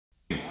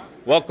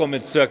Welcome.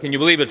 Can you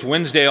believe it's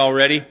Wednesday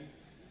already?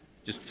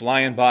 Just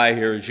flying by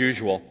here as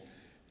usual.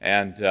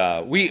 And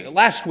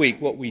last week,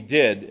 what we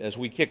did as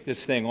we kicked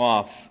this thing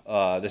off,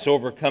 this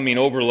Overcoming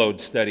Overload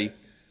study,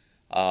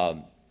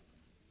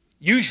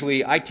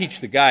 usually I teach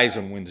the guys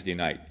on Wednesday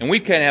night. And we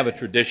kind of have a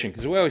tradition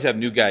because we always have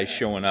new guys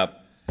showing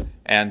up.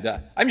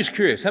 And I'm just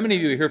curious, how many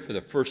of you are here for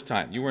the first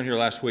time? You weren't here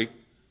last week?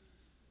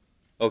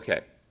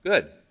 Okay,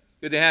 good.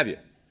 Good to have you.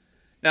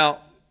 Now,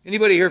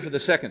 anybody here for the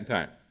second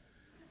time?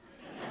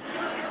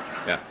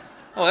 Yeah.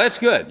 Oh, that's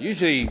good.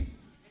 Usually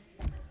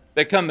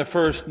they come the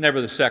first,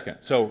 never the second.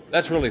 So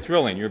that's really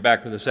thrilling. You're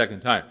back for the second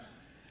time.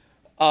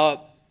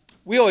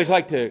 We always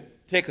like to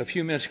take a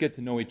few minutes to get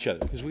to know each other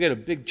because we got a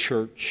big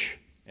church.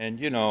 And,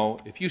 you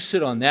know, if you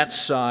sit on that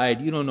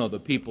side, you don't know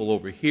the people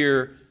over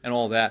here and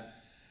all that.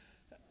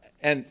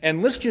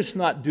 And let's just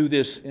not do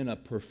this in a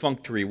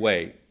perfunctory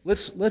way.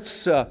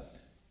 Let's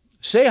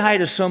say hi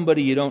to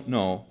somebody you don't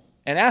know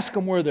and ask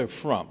them where they're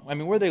from. I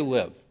mean, where they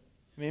live.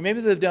 I mean, maybe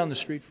they live down the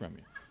street from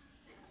you.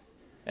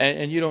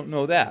 And you don't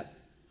know that.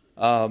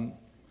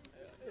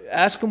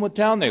 Ask them what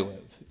town they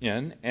live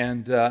in,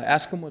 and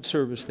ask them what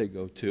service they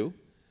go to,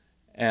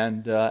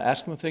 and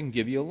ask them if they can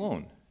give you a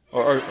loan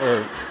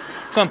or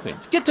something.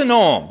 Get to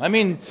know them. I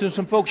mean,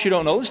 some folks you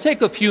don't know. Let's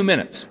take a few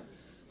minutes.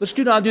 Let's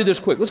not do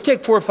this quick. Let's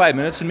take 4 or 5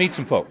 minutes and meet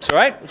some folks, all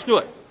right? Let's do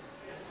it.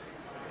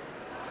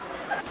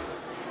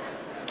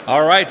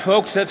 All right,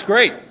 folks, that's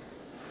great.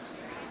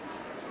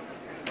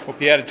 Hope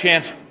you had a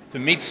chance to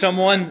meet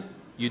someone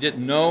you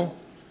didn't know.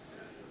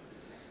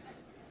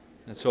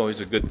 That's always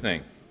a good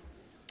thing.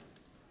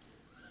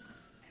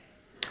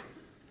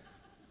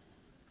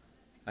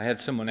 I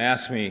had someone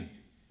ask me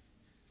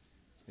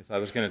if I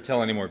was going to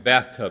tell any more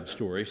bathtub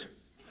stories.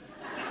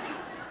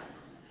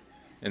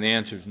 And the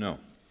answer is no.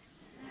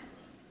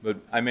 But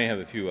I may have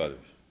a few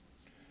others.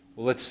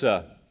 Well, let's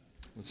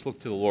look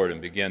to the Lord and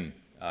begin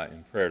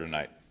in prayer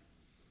tonight.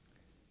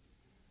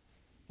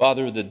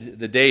 Father, the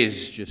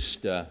days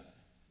just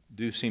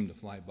do seem to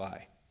fly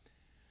by.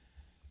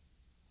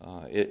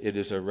 It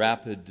is a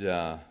rapid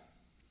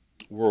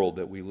world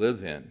that we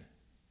live in.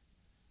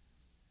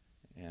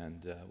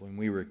 And when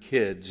we were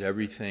kids,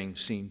 everything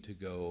seemed to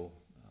go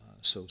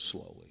so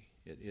slowly.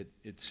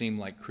 It seemed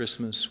like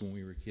Christmas when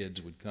we were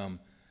kids would come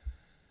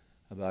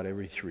about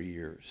every 3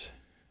 years.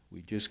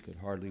 We just could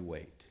hardly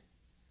wait.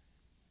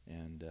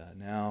 And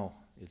now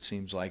it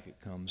seems like it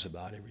comes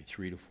about every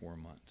 3 to 4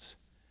 months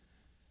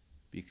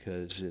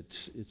because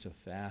it's a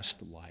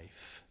fast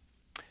life.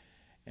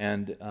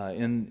 And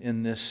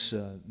in this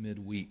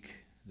midweek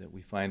that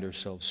we find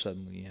ourselves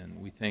suddenly in,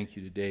 we thank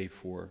you today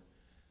for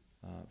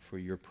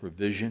your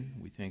provision.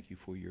 We thank you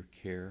for your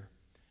care.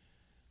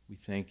 We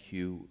thank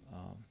you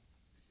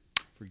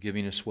for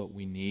giving us what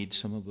we need.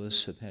 Some of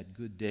us have had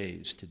good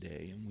days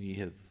today, and we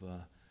have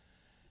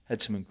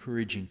had some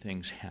encouraging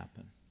things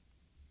happen.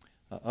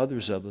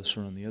 Others of us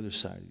are on the other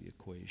side of the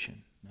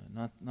equation.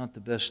 Not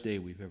the best day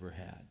we've ever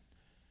had.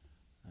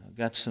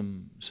 Got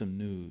some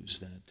news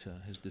that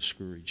has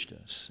discouraged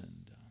us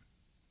and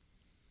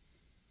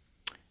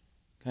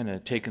kind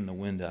of taken the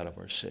wind out of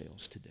our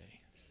sails today.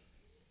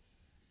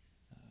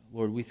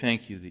 Lord, we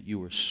thank you that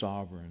you are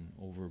sovereign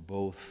over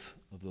both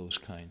of those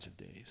kinds of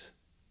days.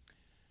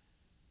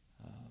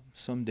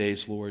 Some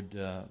days, Lord,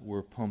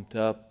 we're pumped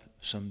up.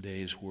 Some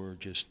days we're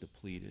just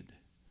depleted.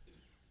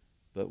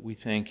 But we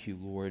thank you,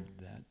 Lord,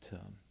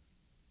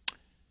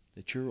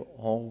 that you're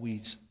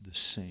always the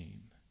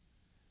same.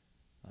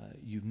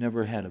 You've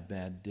never had a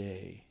bad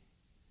day.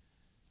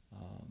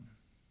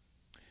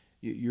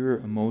 Your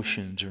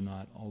emotions are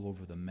not all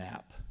over the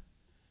map.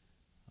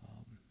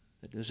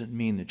 That doesn't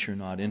mean that you're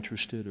not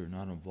interested or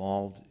not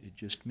involved. It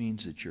just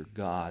means that you're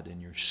God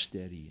and you're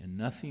steady. And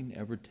nothing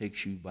ever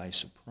takes you by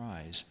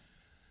surprise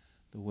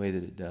the way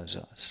that it does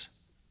us.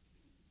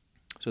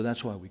 So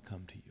that's why we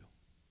come to you.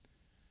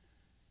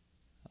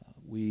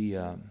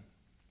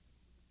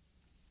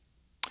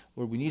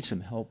 Lord, we need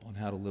some help on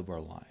how to live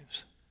our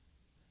lives.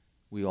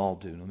 We all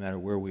do, no matter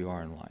where we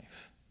are in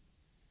life.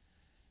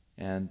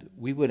 And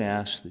we would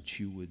ask that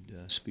you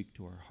would speak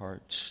to our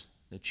hearts,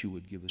 that you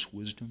would give us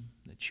wisdom,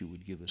 that you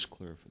would give us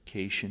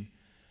clarification,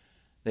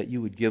 that you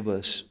would give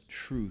us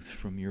truth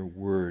from your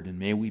word. And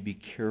may we be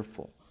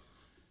careful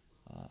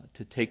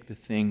to take the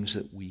things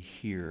that we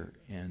hear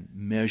and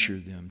measure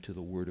them to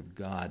the word of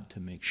God to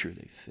make sure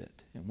they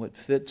fit. And what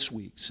fits,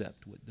 we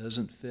accept. What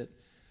doesn't fit,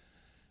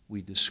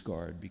 we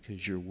discard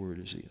because your word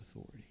is the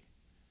authority.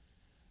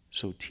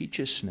 So teach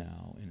us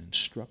now and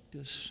instruct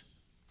us.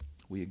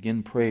 We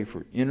again pray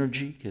for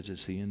energy because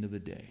it's the end of the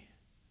day.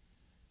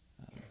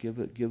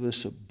 Give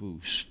us a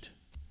boost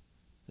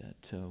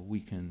that we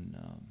can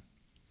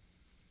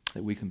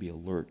be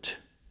alert.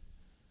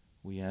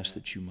 We ask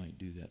that you might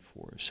do that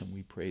for us, and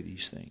we pray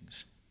these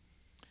things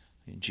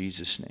in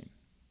Jesus' name.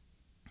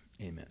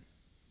 Amen.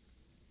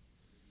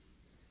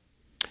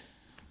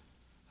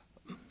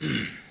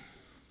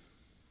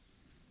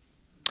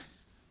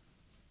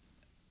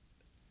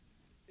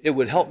 It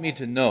would help me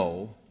to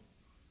know,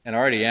 and I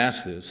already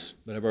asked this,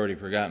 but I've already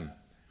forgotten.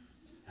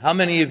 How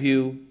many of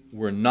you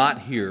were not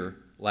here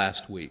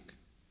last week?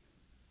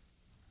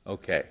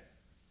 Okay.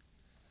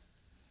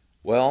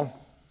 Well,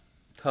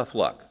 tough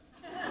luck.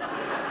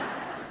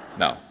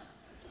 No.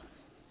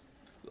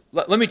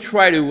 Let me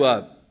try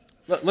to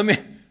let me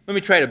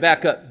try to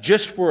back up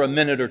just for a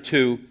minute or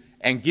two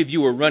and give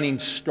you a running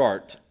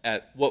start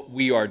at what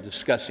we are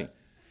discussing.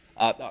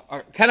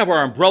 Kind of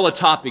our umbrella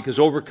topic is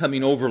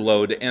overcoming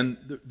overload, and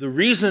the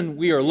reason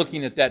we are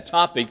looking at that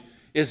topic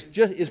is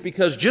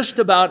because just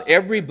about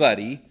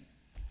everybody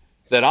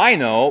that I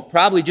know,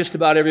 probably just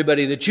about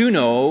everybody that you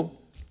know,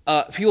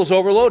 feels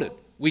overloaded.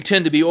 We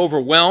tend to be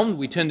overwhelmed.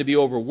 We tend to be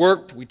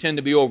overworked. We tend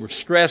to be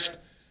overstressed.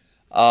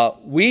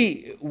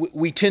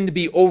 We tend to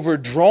be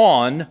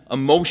overdrawn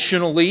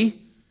emotionally.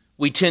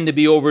 We tend to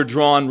be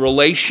overdrawn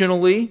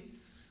relationally.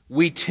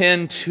 We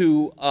tend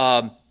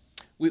to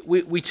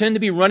we tend to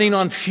be running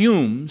on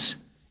fumes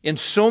in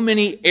so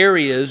many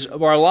areas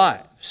of our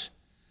lives.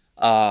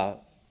 The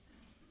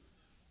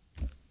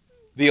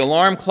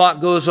alarm clock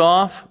goes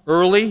off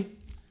early.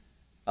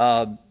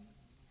 Back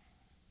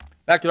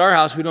at our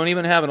house, we don't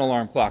even have an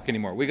alarm clock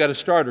anymore. We got a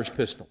starter's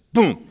pistol.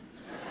 Boom.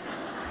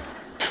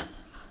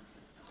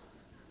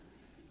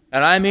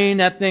 And I mean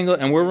that thing,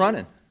 and we're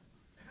running.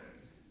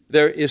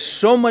 There is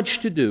so much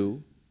to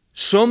do,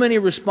 so many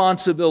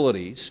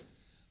responsibilities,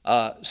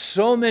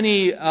 so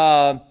many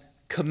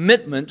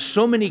commitments,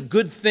 so many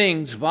good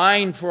things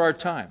vying for our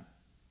time.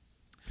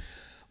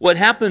 What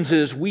happens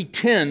is we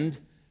tend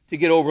to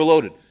get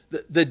overloaded.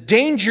 The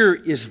danger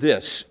is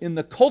this: in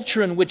the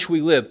culture in which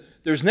we live,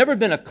 there's never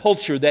been a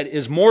culture that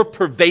is more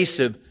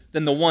pervasive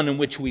than the one in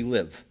which we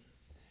live.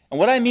 And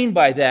what I mean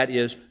by that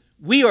is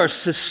we are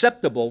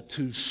susceptible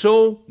to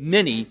so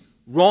many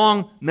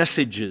wrong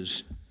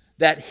messages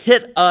that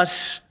hit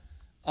us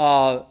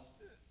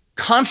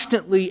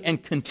constantly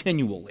and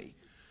continually.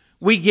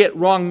 We get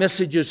wrong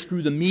messages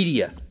through the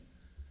media.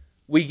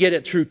 We get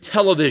it through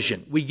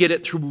television. We get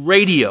it through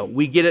radio.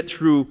 We get it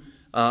through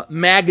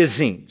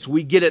magazines.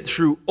 We get it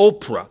through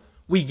Oprah.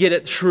 We get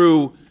it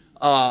through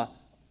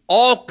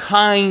all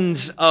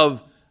kinds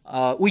of,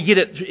 we get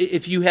it,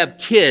 if you have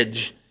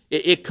kids,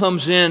 it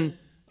comes in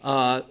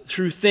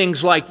through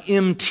things like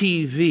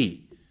MTV.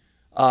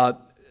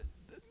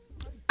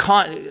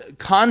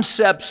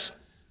 Concepts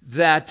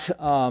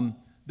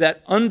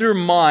that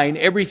undermine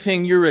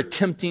everything you're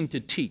attempting to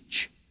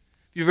teach.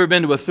 If you've ever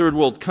been to a third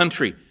world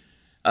country,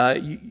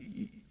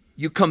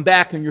 you come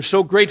back and you're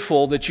so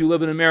grateful that you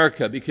live in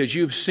America because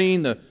you've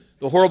seen the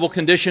horrible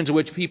conditions in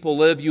which people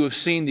live. You have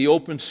seen the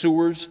open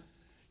sewers.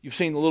 You've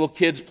seen the little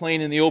kids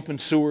playing in the open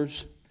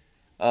sewers.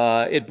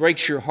 It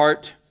breaks your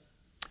heart.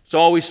 It's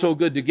always so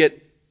good to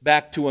get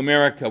back to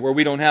America where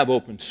we don't have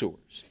open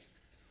sewers.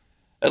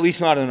 At least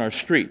not in our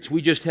streets.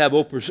 We just have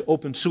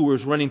open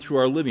sewers running through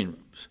our living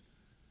rooms.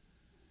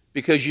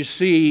 Because you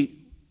see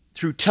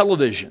through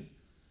television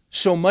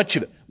so much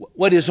of it.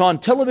 What is on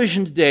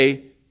television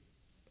today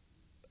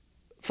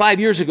 5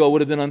 years ago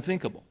would have been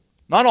unthinkable.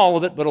 Not all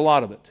of it, but a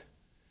lot of it.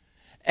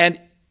 And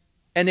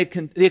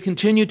they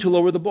continue to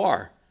lower the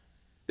bar.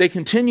 They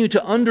continue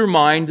to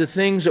undermine the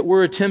things that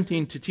we're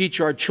attempting to teach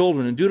our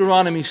children. In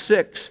Deuteronomy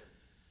 6,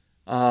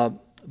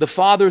 the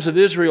fathers of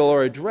Israel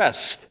are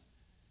addressed.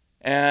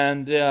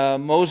 And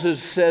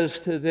Moses says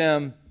to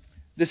them,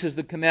 "This is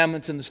the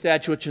commandments and the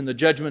statutes and the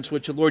judgments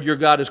which the Lord your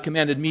God has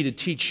commanded me to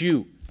teach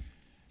you,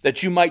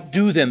 that you might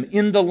do them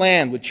in the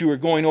land which you are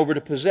going over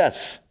to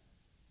possess,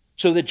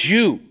 so that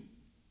you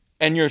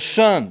and your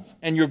sons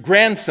and your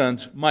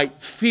grandsons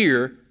might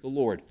fear the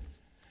Lord."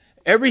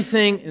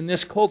 Everything in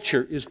this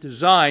culture is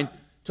designed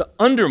to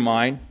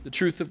undermine the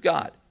truth of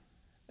God.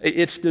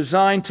 It's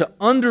designed to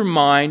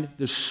undermine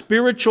the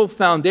spiritual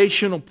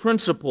foundational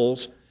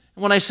principles.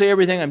 And when I say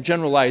everything, I'm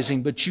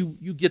generalizing, but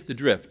you get the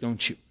drift,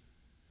 don't you?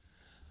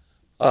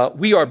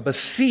 We are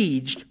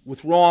besieged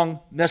with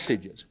wrong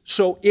messages.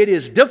 So it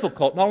is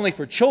difficult, not only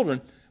for children,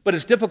 but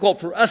it's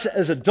difficult for us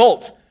as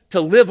adults to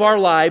live our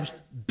lives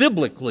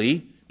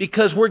biblically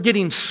because we're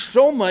getting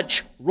so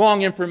much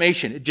wrong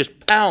information. It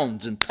just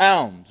pounds and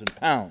pounds and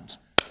pounds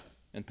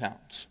and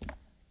pounds.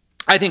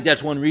 I think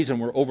that's one reason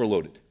we're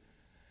overloaded.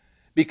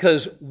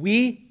 Because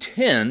we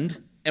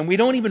tend, and we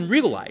don't even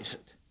realize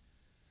it,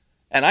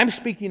 and I'm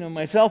speaking of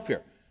myself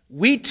here,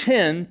 we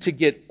tend to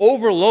get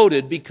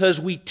overloaded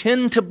because we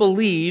tend to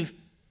believe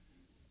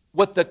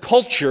what the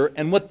culture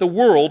and what the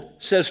world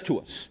says to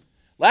us.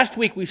 Last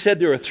week we said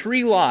there are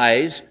 3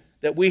 lies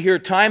that we hear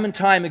time and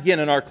time again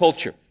in our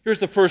culture. Here's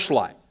the first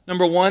lie.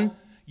 Number 1,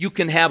 you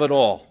can have it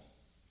all.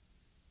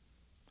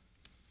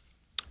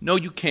 No,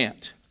 you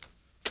can't.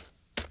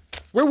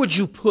 Where would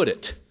you put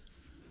it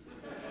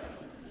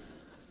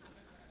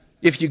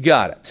if you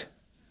got it?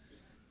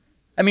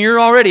 I mean,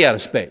 you're already out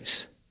of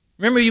space.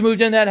 Remember you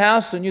moved in that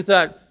house and you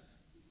thought,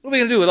 what are we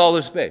going to do with all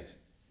this space?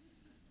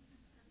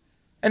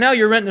 And now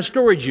you're renting a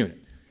storage unit.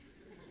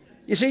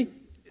 You see,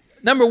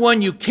 number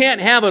 1, you can't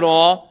have it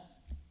all.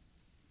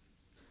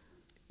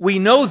 We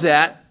know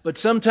that, but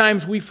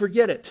sometimes we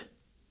forget it.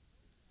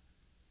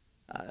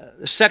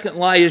 The second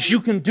lie is you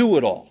can do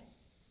it all.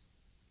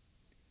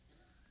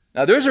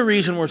 Now, there's a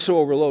reason we're so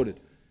overloaded.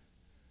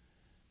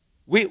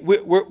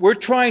 We're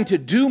trying to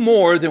do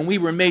more than we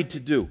were made to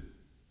do.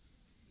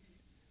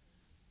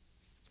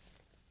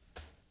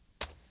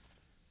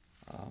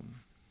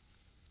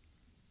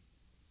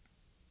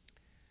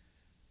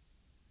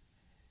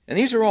 And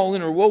these are all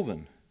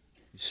interwoven,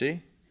 you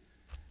see.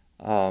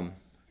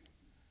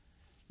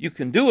 You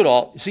can do it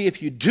all. See,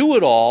 if you do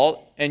it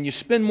all and you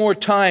spend more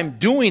time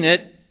doing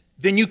it,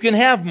 then you can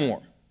have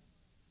more.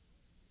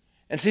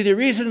 And see, the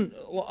reason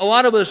a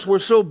lot of us were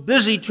so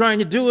busy trying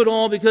to do it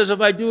all, because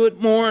if I do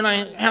it more and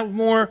I have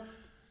more,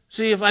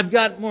 see, if I've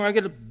got more, I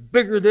get a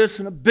bigger this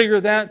and a bigger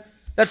that.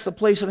 That's the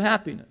place of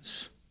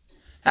happiness.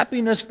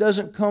 Happiness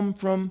doesn't come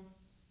from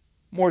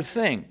more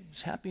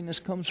things. Happiness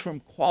comes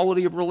from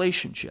quality of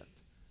relationship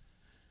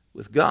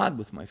with God,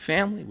 with my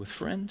family, with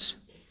friends.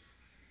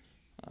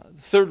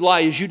 The third lie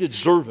is you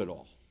deserve it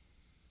all.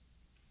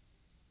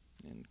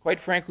 And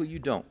quite frankly, you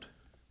don't.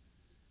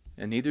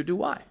 And neither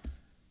do I.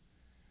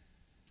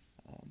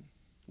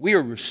 We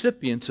are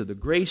recipients of the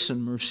grace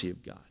and mercy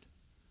of God.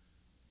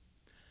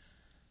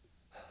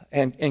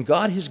 And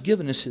God has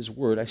given us His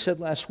Word. I said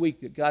last week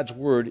that God's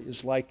Word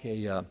is like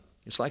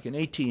it's like an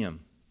ATM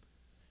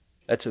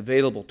that's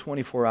available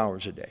 24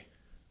 hours a day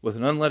with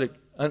an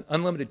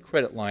unlimited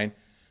credit line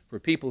for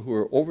people who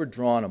are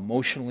overdrawn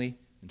emotionally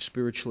and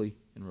spiritually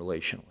and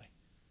relationally.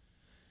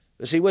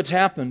 But see, what's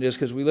happened is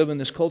because we live in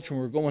this culture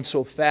and we're going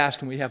so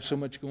fast and we have so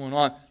much going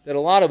on that a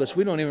lot of us,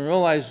 we don't even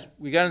realize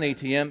we got an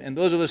ATM, and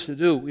those of us who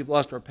do, we've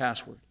lost our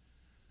password.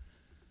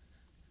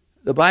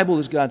 The Bible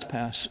is God's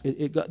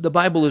the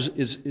Bible is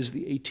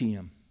the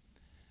ATM.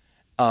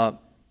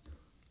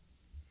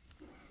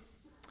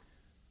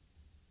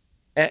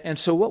 And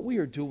so what we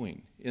are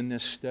doing in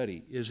this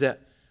study is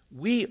that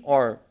we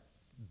are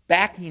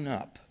backing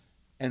up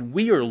and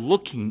we are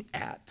looking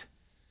at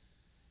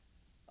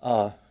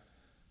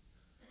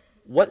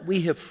what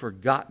we have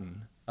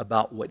forgotten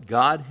about what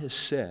God has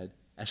said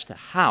as to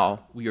how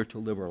we are to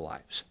live our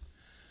lives.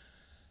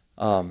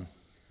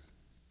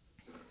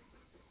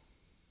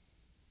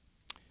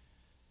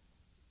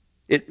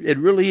 It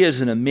really is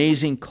an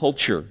amazing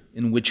culture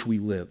in which we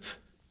live.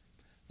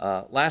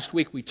 Last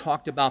week we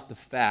talked about the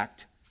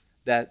fact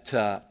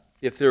that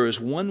if there is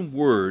one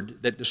word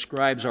that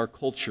describes our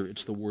culture,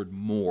 it's the word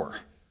more.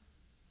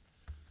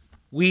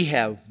 We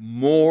have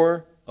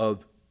more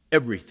of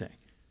everything,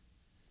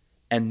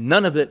 and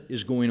none of it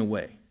is going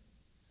away.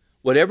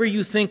 Whatever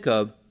you think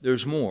of,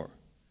 there's more.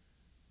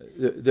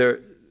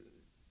 It's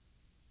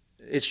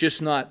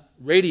just not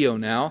radio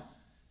now.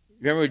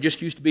 Remember, it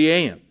just used to be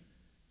AM.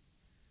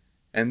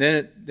 And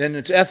then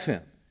it's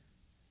FM.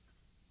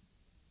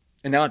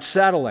 And now it's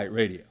satellite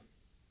radio.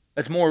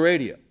 That's more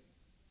radio.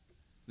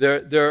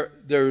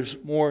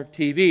 There's more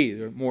TV.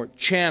 There are more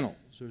channels.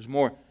 There's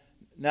more.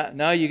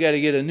 Now you got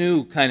to get a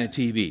new kind of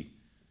TV,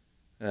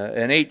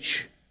 an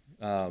H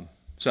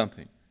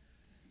something.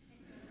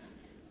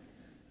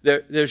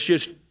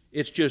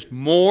 It's just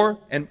more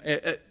and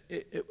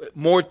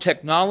more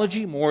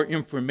technology, more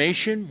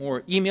information,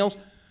 more emails.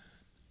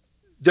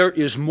 There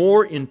is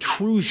more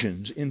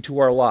intrusions into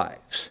our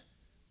lives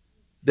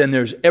than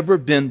there's ever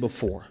been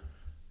before.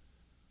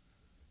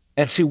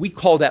 And see, we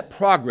call that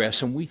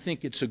progress, and we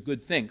think it's a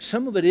good thing.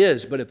 Some of it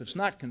is, but if it's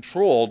not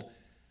controlled,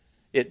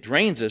 it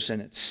drains us and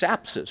it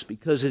saps us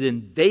because it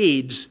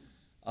invades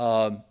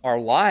our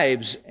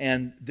lives,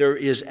 and there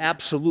is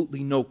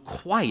absolutely no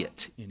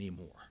quiet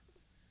anymore.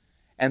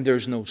 And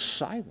there's no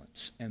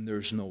silence, and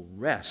there's no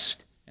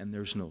rest, and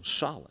there's no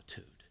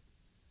solitude.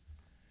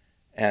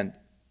 And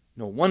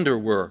no wonder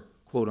we're,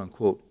 quote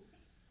unquote,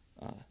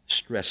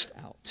 stressed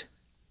out.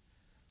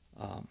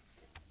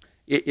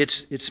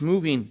 It's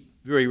moving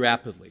very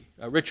rapidly.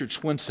 Richard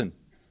Swinson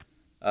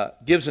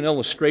gives an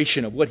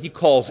illustration of what he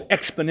calls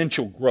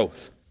exponential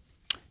growth.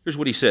 Here's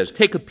what he says.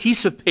 Take a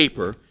piece of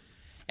paper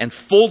and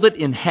fold it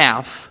in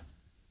half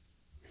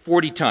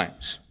 40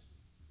 times.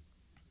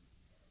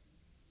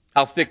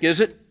 How thick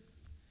is it?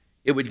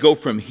 It would go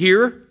from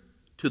here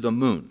to the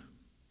moon.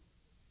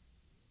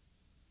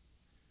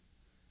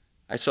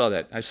 I saw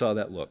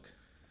that look.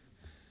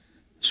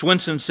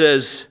 Swinson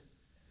says,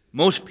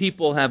 most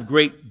people have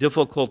great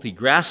difficulty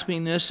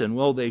grasping this, and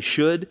well, they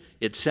should.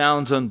 It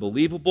sounds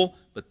unbelievable,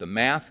 but the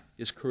math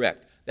is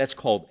correct. That's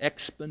called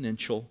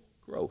exponential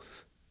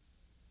growth.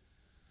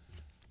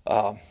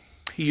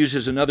 He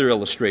uses another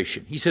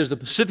illustration. He says the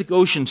Pacific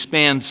Ocean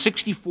spans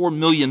 64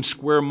 million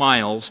square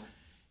miles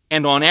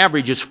and on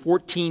average is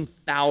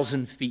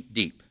 14,000 feet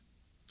deep.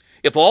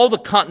 If all the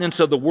continents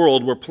of the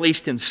world were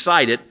placed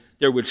inside it,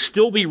 there would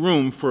still be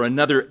room for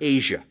another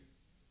Asia.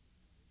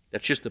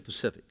 That's just the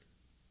Pacific.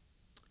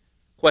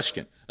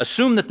 Question.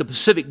 Assume that the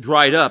Pacific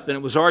dried up and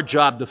it was our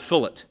job to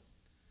fill it.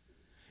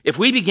 If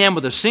we began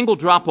with a single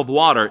drop of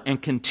water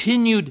and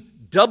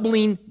continued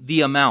doubling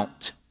the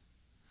amount,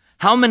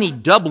 how many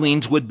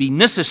doublings would be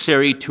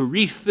necessary to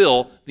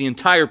refill the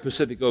entire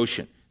Pacific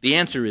Ocean? The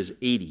answer is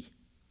 80.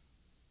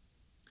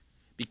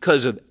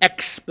 Because of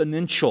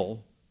exponential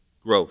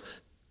growth.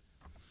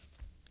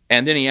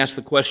 And then he asked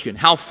the question,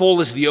 how full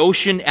is the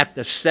ocean at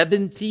the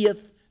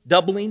 70th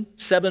doubling,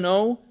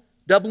 70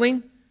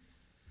 doubling?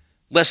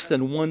 less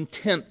than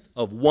 1/10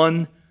 of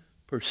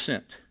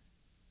 1%.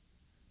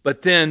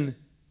 But then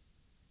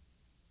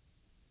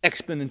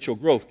exponential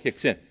growth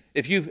kicks in.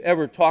 If you've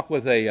ever talked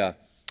with an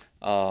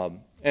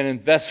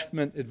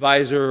investment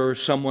advisor or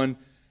someone,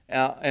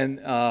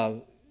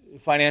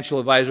 financial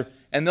advisor,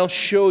 and they'll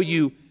show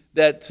you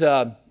that,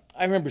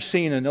 I remember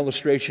seeing an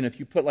illustration, if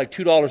you put like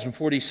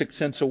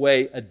 $2.46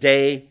 away a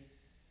day,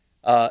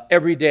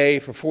 every day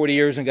for 40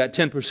 years and got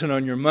 10%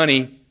 on your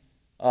money,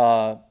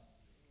 30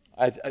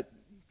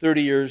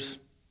 years,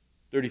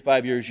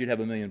 35 years, you'd have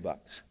 $1 million.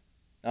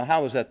 Now,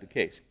 how is that the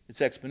case? It's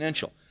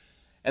exponential.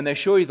 And they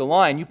show you the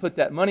line, you put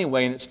that money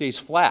away and it stays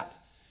flat.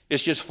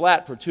 It's just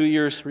flat for 2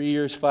 years, 3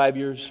 years, 5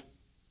 years,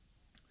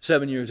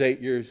 7 years, 8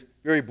 years,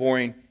 very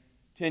boring,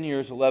 10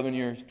 years, 11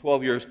 years,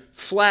 12 years,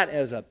 flat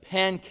as a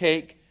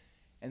pancake.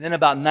 And then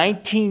about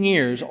 19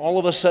 years, all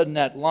of a sudden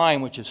that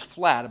line, which is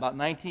flat, about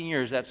 19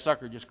 years, that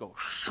sucker just goes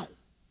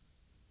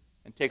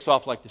and takes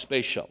off like the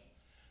space shuttle.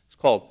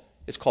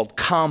 It's called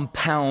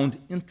compound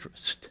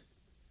interest,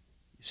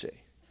 you see.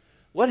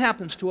 What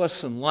happens to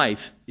us in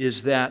life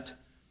is that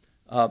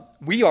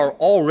we are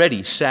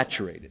already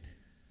saturated.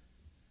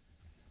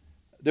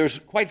 There's,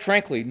 quite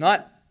frankly,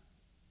 not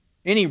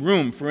any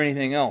room for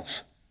anything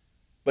else.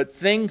 But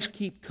things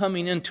keep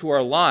coming into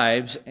our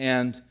lives,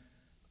 and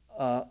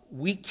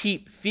we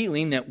keep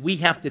feeling that we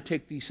have to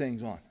take these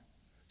things on.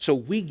 So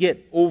we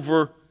get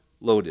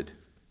overloaded.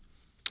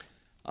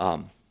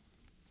 I'd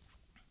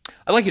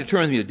like you to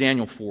turn with me to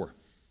Daniel 4.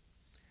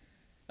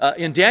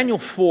 In Daniel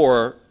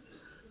 4,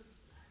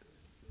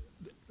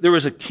 there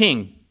was a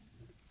king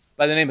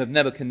by the name of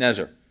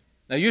Nebuchadnezzar.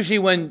 Now, usually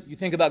when you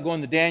think about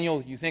going to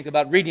Daniel, you think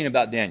about reading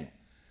about Daniel.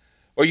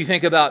 Or you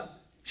think about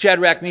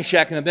Shadrach,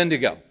 Meshach, and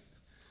Abednego.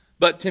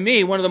 But to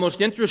me, one of the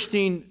most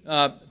interesting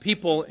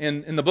people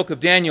in the book of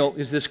Daniel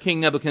is this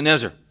King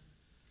Nebuchadnezzar.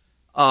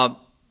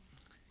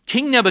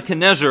 King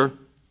Nebuchadnezzar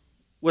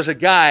was a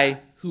guy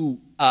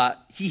who,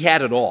 he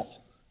had it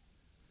all.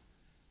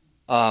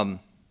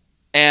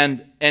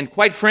 And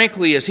quite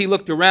frankly, as he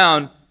looked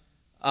around,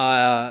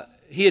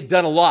 he had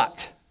done a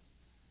lot.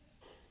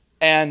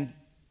 And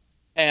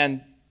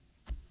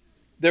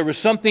there was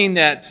something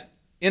that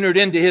entered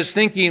into his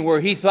thinking where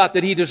he thought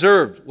that he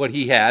deserved what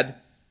he had.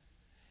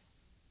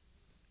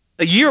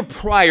 A year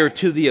prior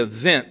to the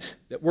event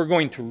that we're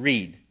going to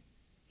read,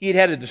 he had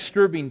had a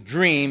disturbing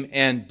dream,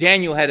 and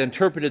Daniel had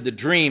interpreted the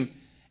dream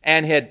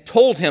and had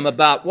told him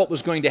about what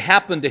was going to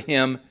happen to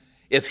him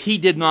if he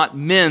did not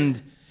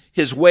mend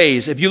his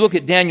ways. If you look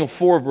at Daniel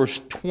 4, verse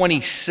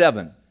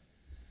 27,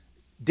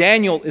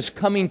 Daniel is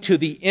coming to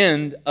the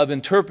end of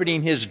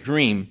interpreting his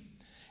dream,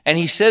 and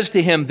he says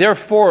to him,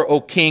 "Therefore,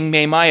 O king,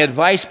 may my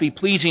advice be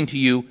pleasing to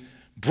you.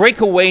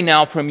 Break away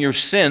now from your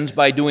sins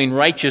by doing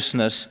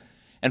righteousness,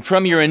 and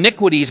from your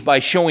iniquities by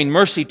showing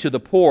mercy to the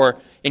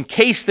poor, in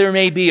case there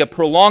may be a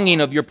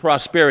prolonging of your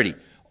prosperity."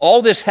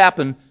 All this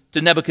happened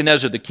to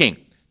Nebuchadnezzar the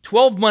king.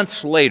 12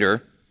 months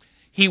later,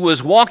 he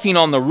was walking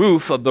on the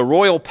roof of the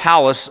royal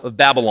palace of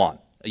Babylon.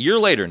 A year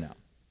later now.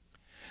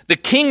 The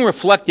king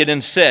reflected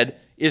and said,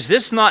 "Is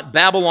this not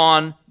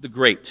Babylon the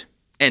Great?"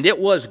 And it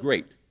was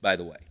great, by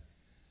the way.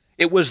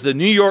 It was the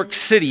New York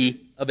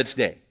City of its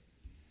day.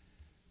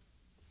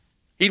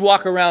 He'd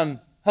walk around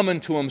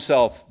humming to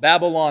himself,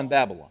 "Babylon,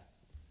 Babylon."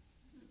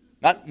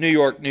 Not New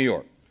York, New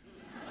York.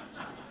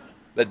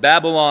 But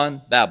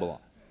Babylon, Babylon.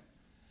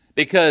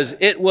 Because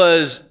it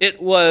was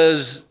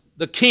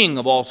the king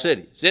of all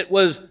cities. It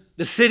was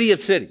the city of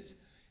cities.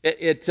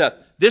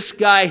 This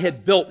guy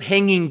had built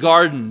hanging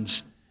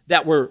gardens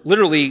that were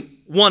literally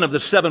one of the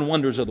 7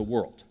 wonders of the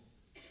world.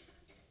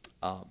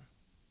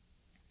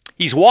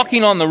 He's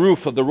walking on the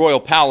roof of the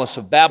royal palace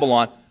of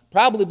Babylon,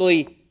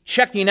 probably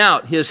checking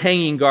out his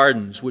hanging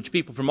gardens, which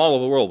people from all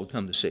over the world would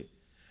come to see.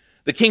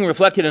 The king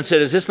reflected and said,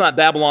 "Is this not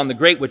Babylon the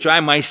Great, which I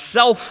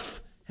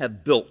myself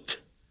have built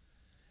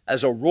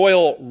as a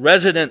royal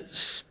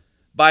residence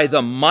by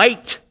the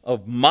might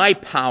of my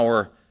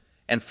power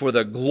and for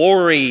the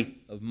glory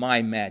of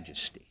my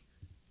majesty?"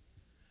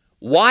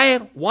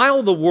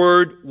 While the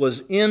word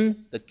was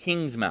in the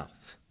king's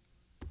mouth.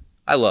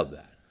 I love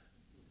that.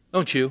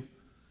 Don't you?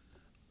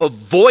 A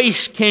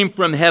voice came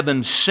from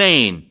heaven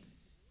saying,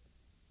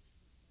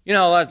 you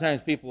know, a lot of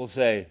times people will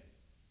say,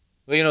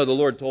 "Well, you know, the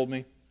Lord told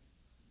me."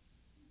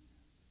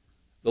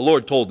 The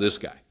Lord told this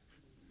guy.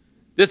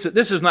 This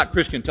is not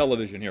Christian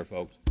television here,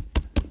 folks.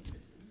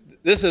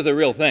 This is the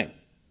real thing.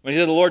 When he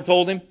said the Lord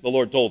told him, the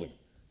Lord told him.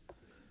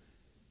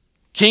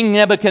 "King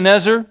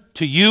Nebuchadnezzar,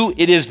 to you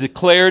it is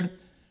declared,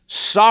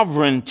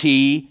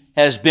 sovereignty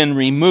has been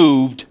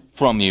removed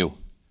from you."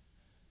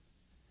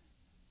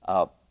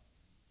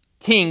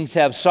 Kings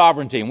have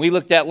sovereignty. And we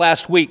looked at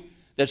last week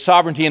that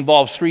sovereignty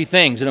involves 3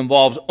 things. It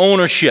involves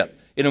ownership,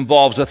 it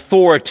involves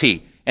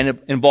authority, and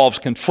it involves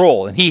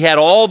control. And he had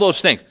all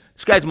those things.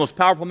 This guy's the most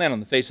powerful man on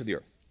the face of the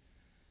earth.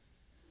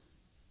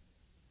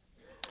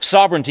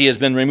 "Sovereignty has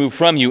been removed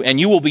from you, and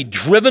you will be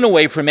driven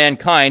away from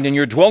mankind, and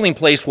your dwelling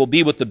place will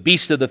be with the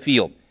beasts of the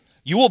field.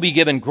 You will be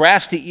given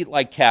grass to eat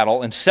like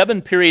cattle, and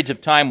 7 periods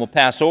of time will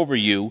pass over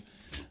you.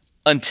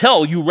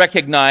 until you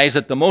recognize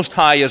that the Most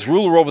High is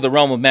ruler over the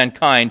realm of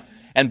mankind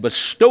and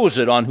bestows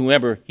it on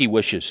whomever he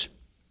wishes.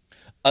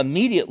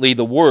 Immediately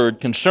the word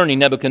concerning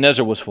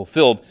Nebuchadnezzar was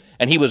fulfilled,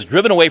 and he was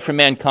driven away from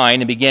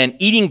mankind and began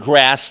eating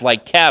grass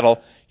like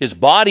cattle. His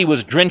body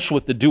was drenched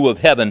with the dew of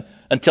heaven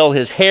until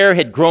his hair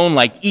had grown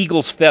like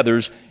eagle's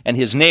feathers and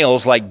his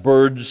nails like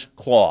bird's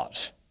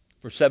claws.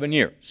 For 7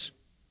 years.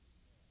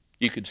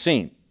 You could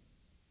see him.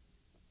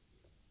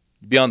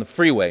 You'd be on the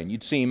freeway and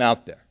you'd see him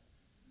out there.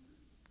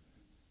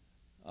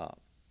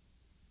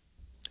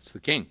 It's the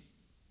king.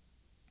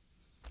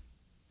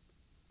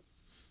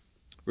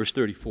 Verse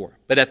 34.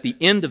 But at the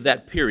end of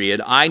that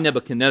period, I,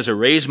 Nebuchadnezzar,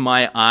 raised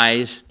my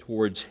eyes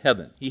towards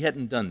heaven. He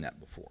hadn't done that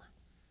before.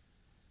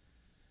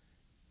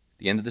 At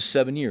the end of the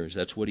 7 years,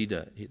 that's what he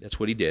did. That's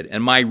what he did.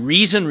 And my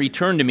reason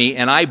returned to me,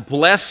 and I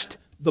blessed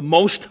the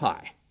Most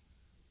High,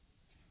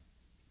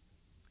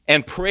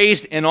 and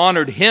praised and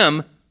honored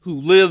him who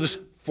lives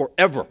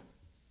forever.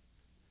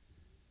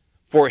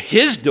 For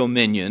his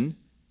dominion,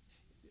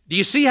 do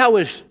you see how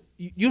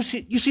you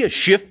see a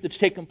shift that's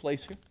taken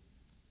place here?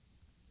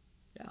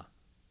 Yeah.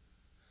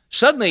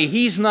 Suddenly,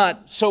 he's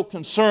not so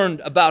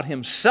concerned about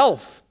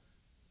himself.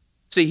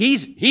 See,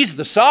 he's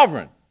the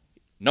sovereign.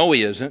 No,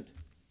 he isn't.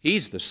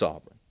 He's the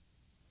sovereign.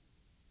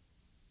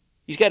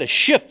 He's got a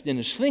shift in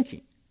his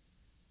thinking.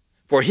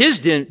 For his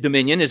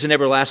dominion is an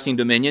everlasting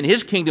dominion.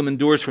 His kingdom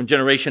endures from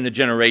generation to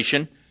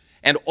generation.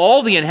 And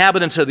all the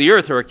inhabitants of the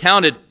earth are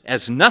accounted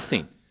as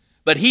nothing.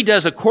 But he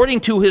does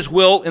according to his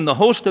will in the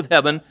host of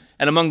heaven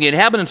and among the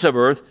inhabitants of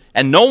earth,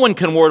 and no one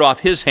can ward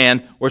off his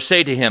hand or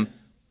say to him,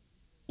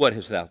 what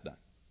hast thou done?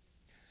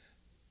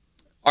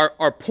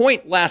 Our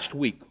point last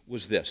week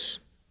was this.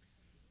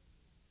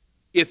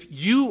 If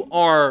you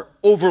are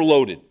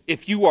overloaded,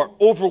 if you are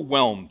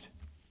overwhelmed,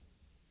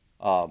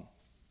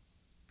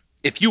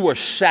 if you are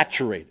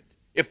saturated,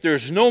 if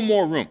there's no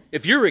more room,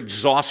 if you're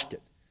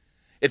exhausted,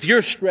 if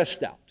you're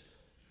stressed out,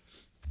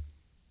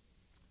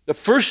 the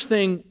first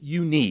thing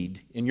you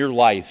need in your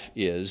life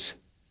is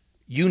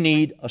you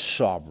need a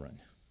sovereign.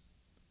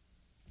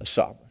 A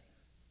sovereign.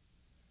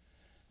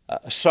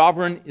 A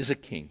sovereign is a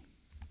king.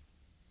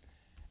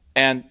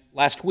 And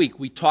last week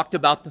we talked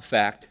about the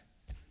fact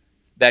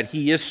that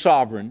he is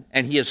sovereign,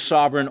 and he is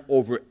sovereign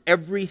over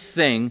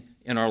everything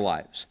in our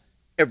lives.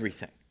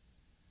 Everything.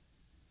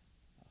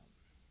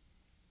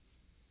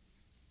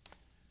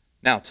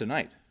 Now,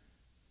 tonight,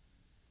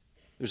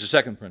 there's a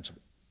second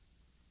principle.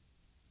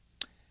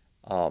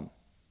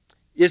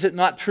 Is it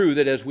not true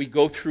that as we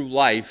go through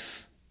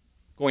life,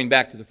 going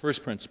back to the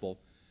first principle,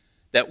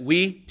 that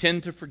we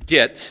tend to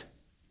forget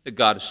that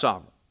God is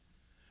sovereign?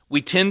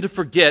 We tend to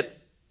forget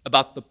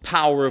about the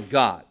power of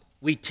God.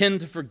 We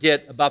tend to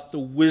forget about the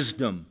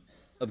wisdom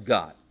of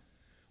God.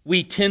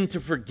 We tend to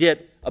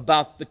forget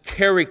about the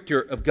character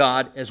of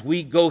God as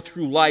we go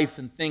through life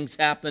and things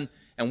happen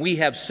and we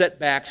have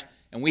setbacks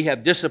and we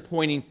have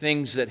disappointing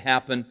things that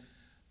happen.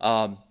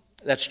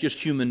 That's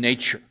just human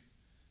nature.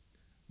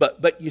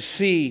 But you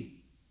see,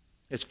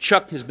 as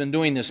Chuck has been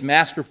doing this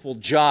masterful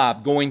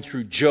job going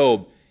through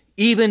Job,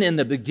 even in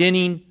the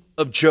beginning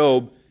of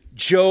Job,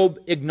 Job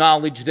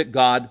acknowledged that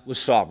God was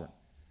sovereign.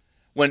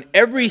 When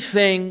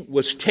everything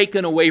was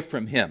taken away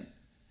from him,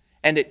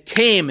 and it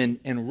came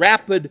in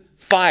rapid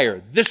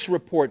fire, this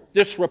report,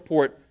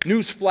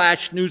 news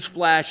flash,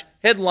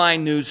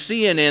 headline news,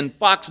 CNN,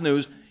 Fox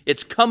News,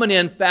 it's coming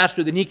in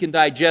faster than he can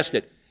digest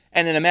it.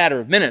 And in a matter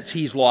of minutes,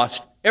 he's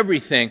lost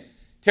everything,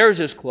 tears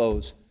his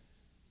clothes.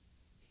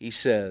 He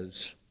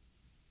says,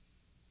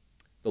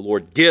 the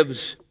Lord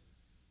gives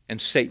and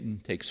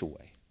Satan takes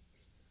away.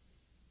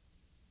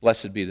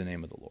 Blessed be the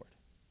name of the Lord.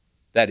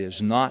 That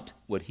is not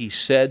what he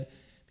said,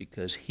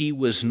 because he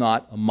was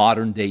not a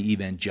modern-day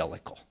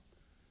evangelical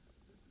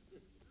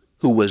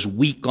who was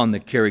weak on the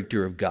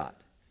character of God.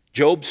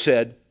 Job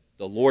said,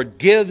 the Lord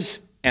gives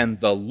and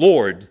the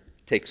Lord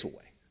takes away.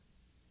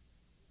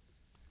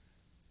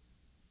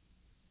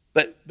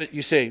 But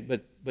you say,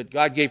 but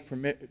God gave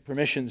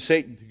permission to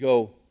Satan to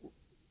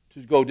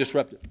go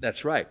disrupt it.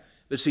 That's right.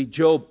 But see,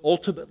 Job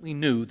ultimately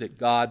knew that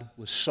God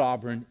was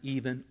sovereign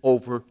even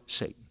over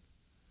Satan.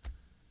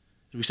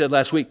 As we said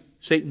last week,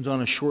 Satan's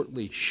on a short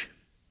leash.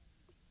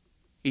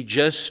 He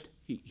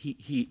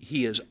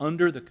is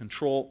under the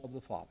control of the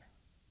Father.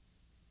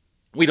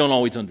 We don't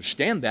always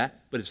understand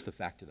that, but it's the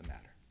fact of the matter.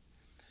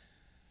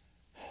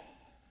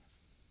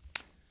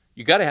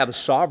 You've got to have a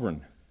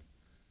sovereign.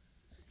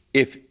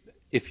 If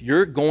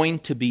you're going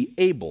to be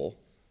able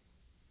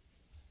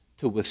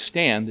to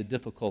withstand the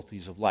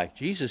difficulties of life.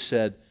 Jesus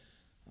said,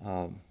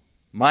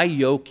 my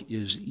yoke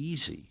is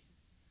easy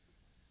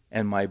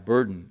and my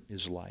burden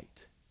is light.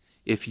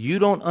 If you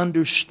don't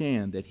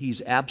understand that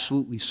he's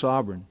absolutely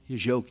sovereign,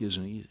 his yoke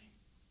isn't easy.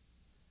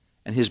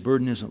 And his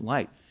burden isn't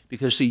light.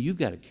 Because, see, you've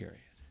got to carry it.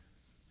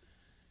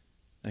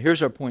 Now,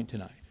 here's our point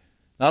tonight.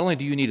 Not only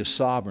do you need a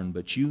sovereign,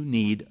 but you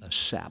need a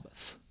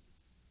Sabbath.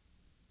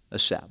 A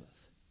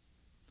Sabbath.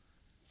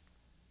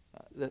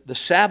 The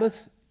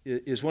Sabbath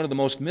is one of the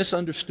most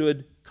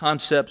misunderstood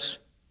concepts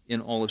in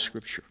all of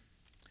Scripture.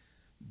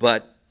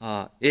 But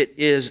It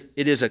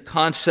is a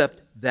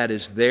concept that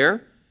is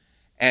there,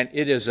 and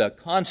it is a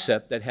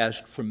concept that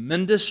has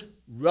tremendous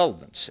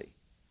relevancy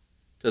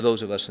to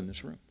those of us in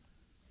this room.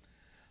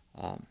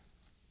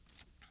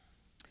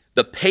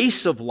 The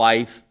pace of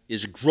life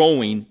is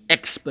growing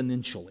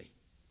exponentially,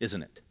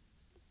 isn't it?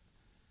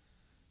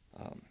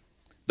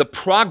 The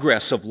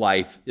progress of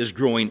life is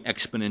growing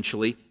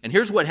exponentially, and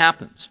here's what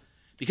happens.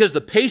 Because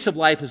the pace of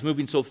life is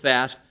moving so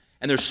fast,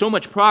 and there's so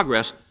much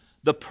progress,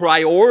 the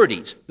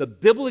priorities, the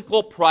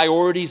biblical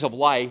priorities of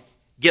life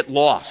get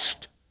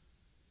lost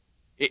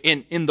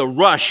in the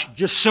rush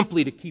just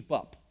simply to keep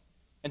up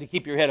and to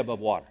keep your head above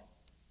water.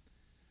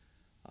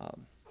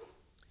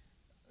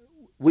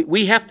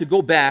 We have to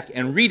go back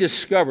and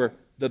rediscover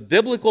the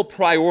biblical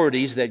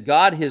priorities that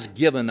God has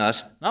given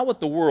us, not what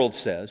the world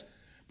says,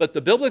 but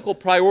the biblical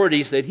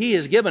priorities that He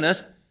has given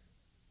us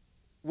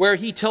where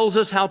He tells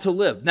us how to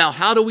live. Now,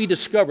 how do we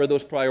discover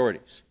those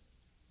priorities?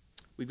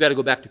 We've got to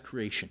go back to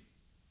creation.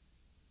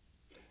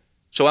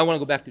 So I want to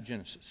go back to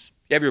Genesis.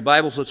 If you have your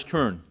Bibles, let's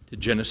turn to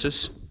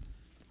Genesis.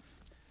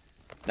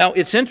 Now,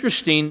 it's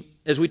interesting,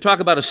 as we talk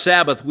about a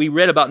Sabbath, we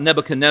read about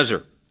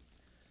Nebuchadnezzar.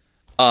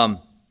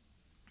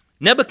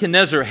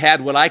 Nebuchadnezzar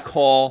had what I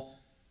call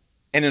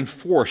an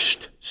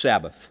enforced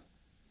Sabbath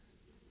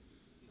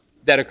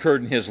that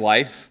occurred in his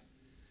life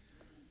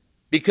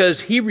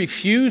because he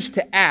refused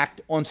to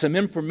act on some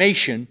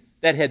information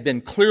that had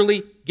been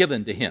clearly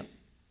given to him.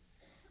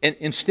 And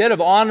instead of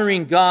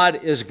honoring God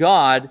as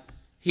God,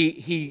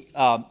 he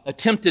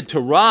attempted to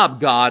rob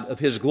God of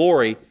His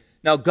glory.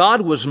 Now,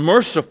 God was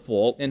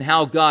merciful in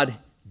how God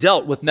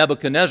dealt with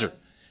Nebuchadnezzar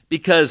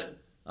because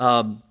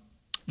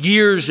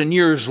years and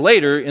years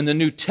later in the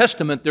New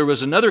Testament, there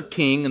was another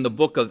king in the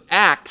book of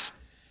Acts,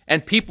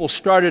 and people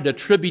started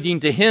attributing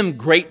to him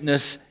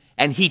greatness,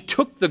 and he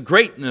took the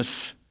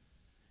greatness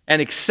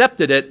and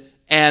accepted it,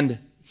 and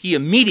he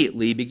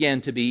immediately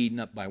began to be eaten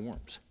up by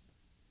worms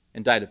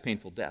and died a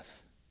painful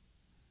death.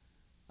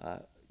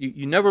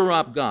 You never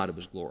rob God of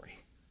His glory.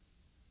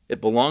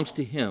 It belongs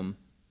to Him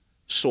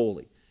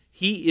solely.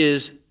 He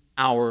is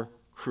our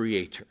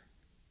Creator.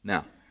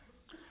 Now,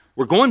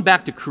 we're going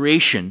back to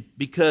creation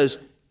because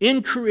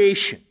in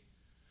creation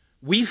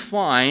we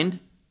find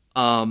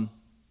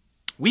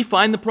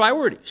the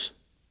priorities.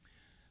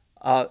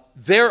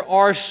 There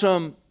are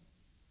some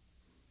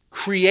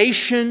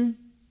creation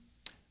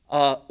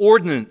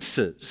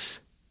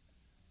ordinances.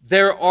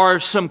 There are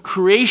some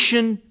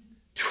creation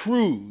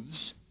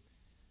truths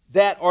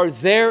that are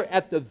there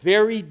at the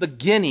very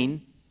beginning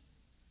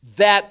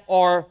that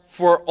are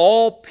for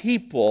all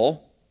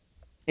people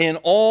in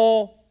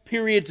all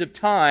periods of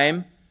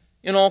time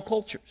in all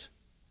cultures.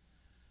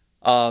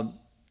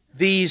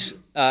 These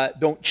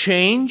don't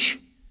change.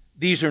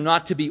 These are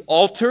not to be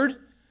altered.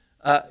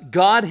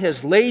 God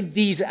has laid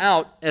these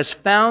out as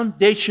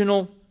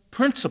foundational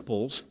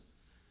principles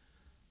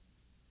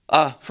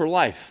for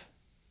life.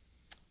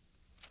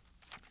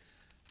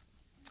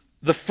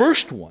 The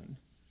first one,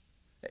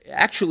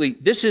 actually,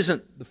 this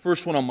isn't the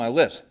first one on my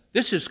list.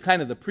 This is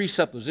kind of the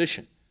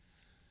presupposition.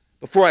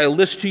 Before I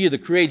list to you the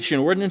creation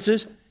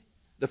ordinances,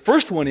 the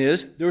first one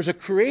is there's a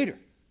creator.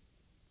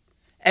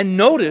 And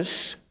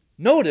notice,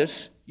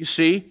 you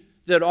see,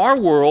 that our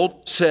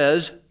world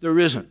says there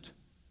isn't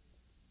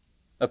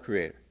a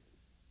creator.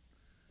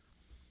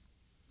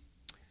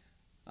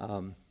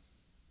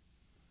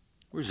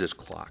 Where's this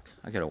clock?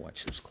 I got to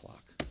watch this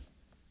clock.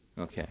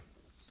 Okay.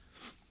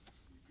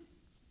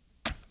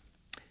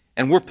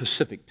 And we're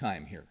Pacific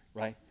time here,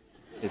 right?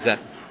 Is that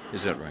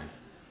right?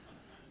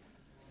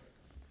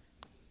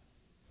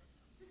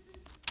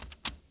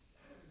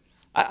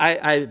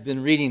 I've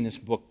been reading this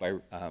book by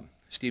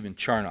Stephen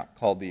Charnock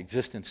called The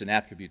Existence and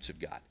Attributes of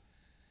God.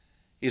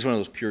 He's one of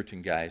those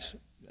Puritan guys.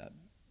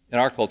 In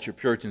our culture,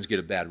 Puritans get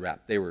a bad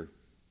rap. They were,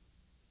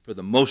 for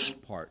the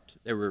most part,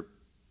 there were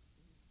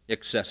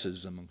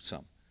excesses among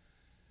some.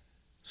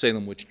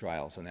 Salem witch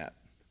trials and that.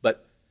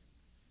 But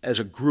as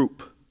a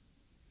group,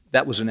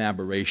 that was an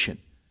aberration.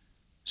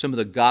 Some of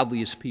the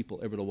godliest people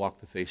ever to walk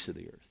the face of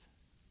the earth.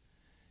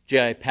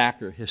 J.I.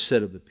 Packer has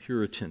said of the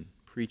Puritan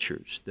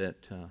preachers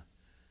that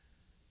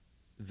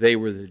they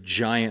were the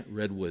giant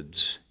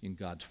redwoods in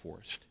God's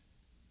forest.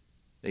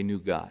 They knew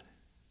God.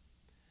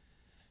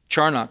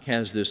 Charnock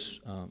has this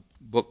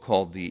book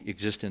called The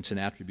Existence and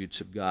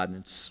Attributes of God, and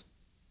it's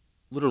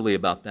literally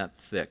about that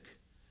thick.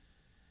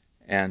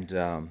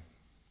 And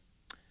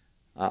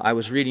I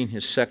was reading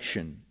his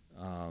section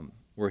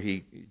where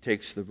he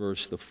takes the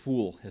verse, "The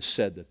fool has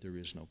said that there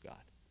is no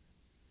God."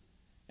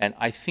 And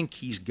I think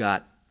he's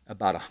got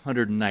about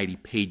 190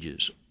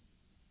 pages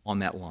on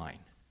that line.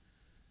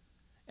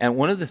 And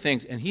one of the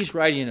things, and he's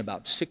writing in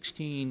about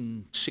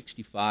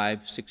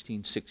 1665,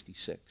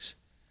 1666.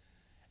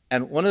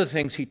 And one of the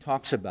things he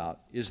talks about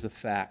is the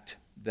fact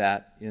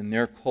that in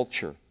their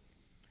culture,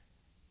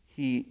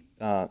 he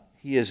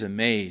is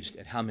amazed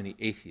at how many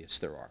atheists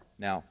there are.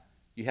 Now,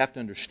 you have to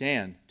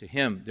understand, to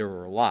him, there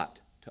are a lot.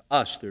 To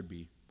us, there'd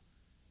be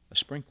a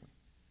sprinkling,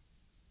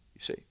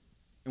 you see.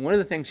 And one of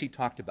the things he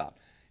talked about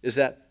is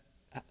that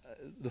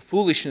the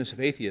foolishness of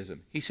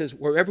atheism. He says,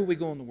 wherever we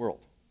go in the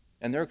world,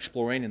 and they're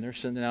exploring, and they're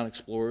sending out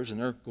explorers, and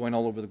they're going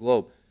all over the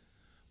globe,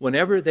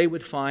 whenever they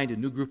would find a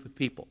new group of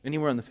people,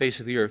 anywhere on the face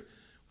of the earth,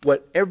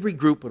 what every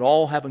group would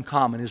all have in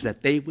common is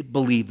that they would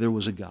believe there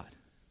was a God.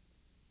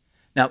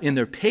 Now, in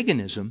their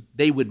paganism,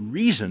 they would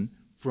reason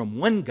from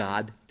one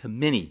God to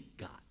many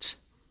gods.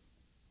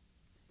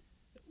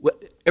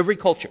 Every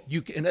culture.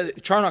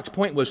 Charnock's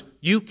point was,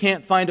 you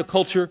can't find a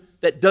culture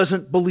that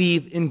doesn't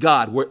believe in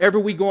God. Wherever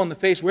we go on the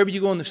face, wherever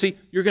you go on the sea,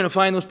 you're going to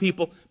find those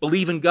people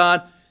believe in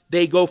God.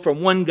 They go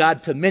from one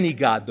God to many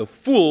God. The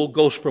fool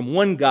goes from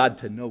one God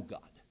to no God.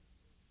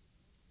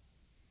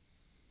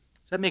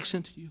 Does that make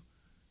sense to you?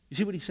 You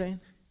see what he's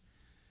saying?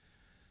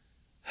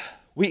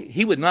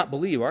 He would not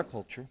believe our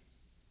culture.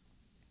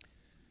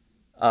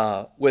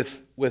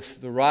 With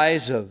the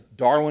rise of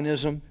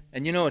Darwinism,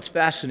 and you know, it's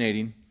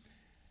fascinating.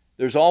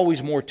 There's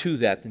always more to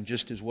that than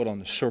just is what on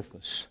the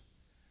surface.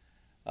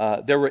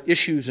 There were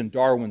issues in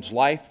Darwin's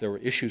life. There were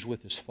issues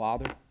with his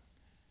father.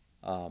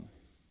 One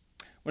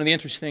of the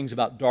interesting things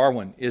about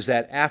Darwin is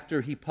that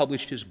after he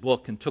published his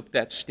book and took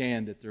that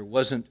stand that there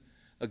wasn't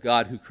a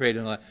God who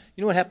created life,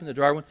 you know what happened to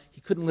Darwin?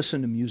 He couldn't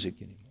listen to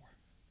music anymore.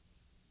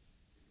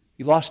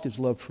 He lost his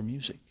love for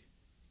music.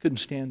 Couldn't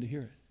stand to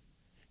hear it.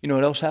 You know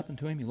what else happened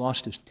to him? He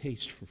lost his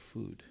taste for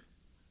food.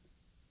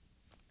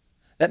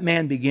 That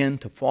man began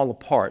to fall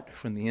apart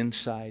from the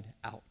inside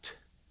out.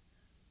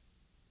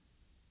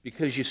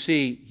 Because you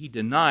see, he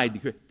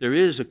denied there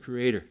is a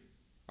creator.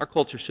 Our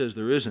culture says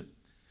there isn't.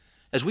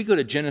 As we go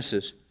to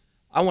Genesis,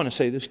 I want to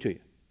say this to you.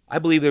 I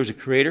believe there's a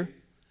creator.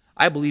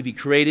 I believe he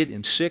created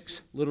in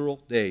 6 literal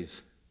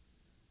days.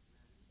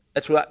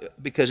 That's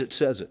because it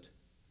says it.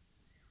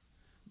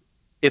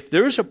 If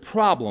there's a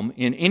problem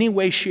in any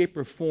way, shape,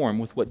 or form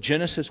with what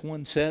Genesis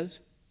 1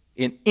 says,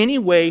 in any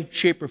way,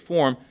 shape, or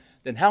form,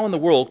 then how in the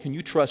world can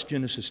you trust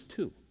Genesis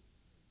 2?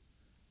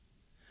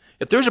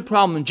 If there's a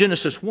problem in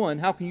Genesis 1,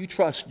 how can you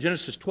trust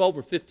Genesis 12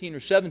 or 15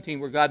 or 17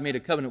 where God made a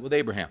covenant with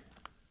Abraham?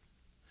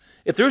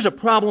 If there's a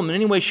problem in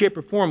any way, shape,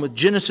 or form with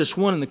Genesis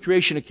 1 and the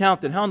creation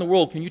account, then how in the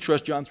world can you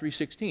trust John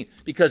 3:16?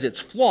 Because it's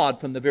flawed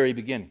from the very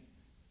beginning.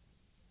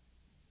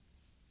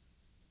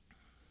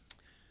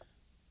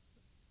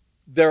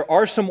 There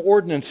are some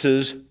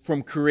ordinances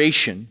from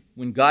creation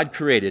when God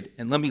created,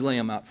 and let me lay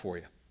them out for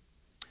you.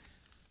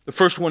 The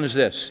first one is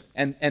this,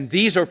 and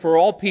these are for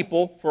all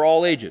people, for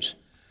all ages.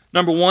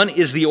 Number 1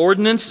 is the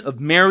ordinance of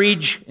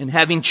marriage and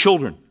having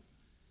children.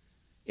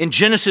 In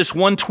Genesis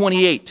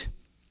 1:28,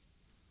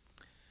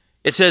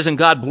 it says, "And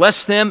God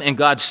blessed them, and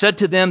God said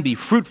to them, Be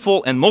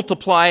fruitful and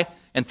multiply,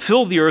 and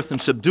fill the earth and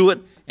subdue it,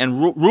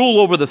 and rule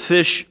over the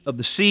fish of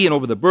the sea, and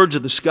over the birds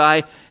of the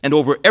sky, and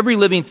over every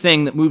living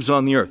thing that moves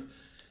on the earth."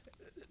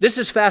 This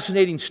is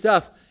fascinating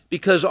stuff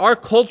because our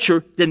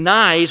culture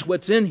denies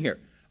what's in here.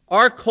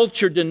 Our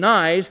culture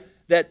denies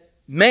that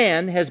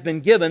man has been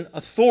given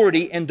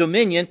authority and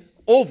dominion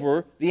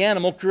over the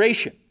animal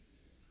creation.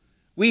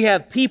 We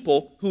have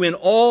people who in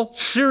all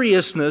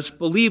seriousness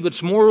believe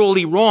it's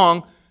morally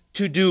wrong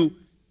to do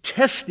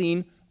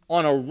testing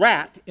on a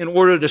rat in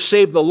order to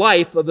save the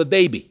life of a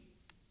baby.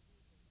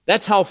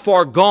 That's how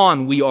far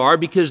gone we are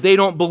because they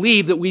don't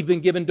believe that we've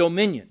been given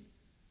dominion.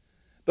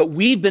 But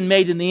we've been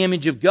made in the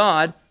image of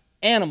God.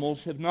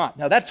 Animals have not.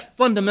 Now that's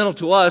fundamental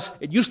to us.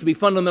 It used to be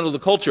fundamental to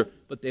the culture,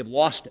 but they've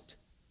lost it.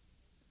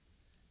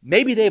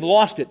 Maybe they've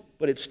lost it,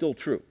 but it's still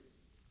true.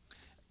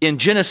 In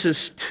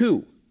Genesis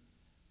 2,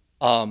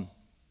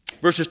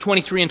 verses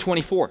 23 and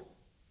 24,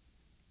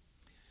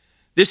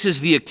 this is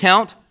the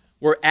account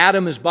where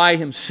Adam is by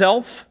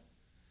himself.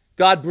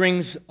 God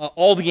brings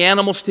all the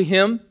animals to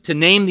him to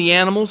name the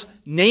animals.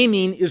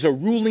 Naming is a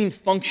ruling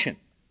function.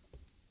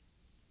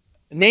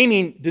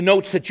 Naming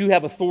denotes that you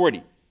have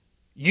authority.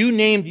 You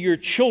named your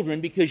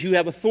children because you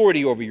have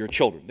authority over your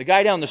children. The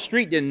guy down the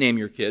street didn't name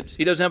your kids.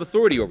 He doesn't have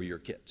authority over your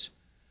kids.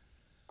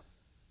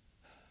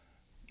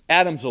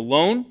 Adam's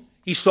alone.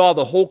 He saw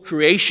the whole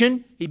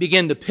creation. He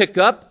began to pick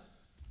up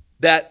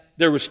that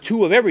there was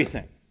 2 of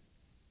everything.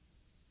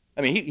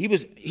 I mean,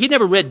 he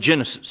never read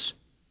Genesis.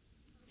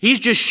 He's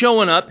just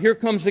showing up. Here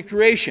comes the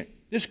creation.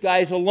 This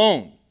guy's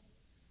alone.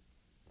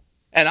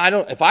 And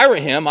if I were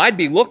him, I'd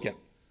be looking.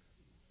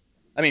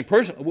 I mean,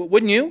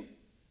 wouldn't you?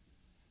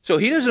 So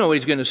he doesn't know what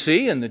he's going to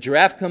see, and the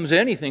giraffe comes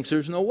in, he thinks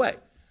there's no way.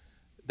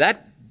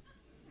 But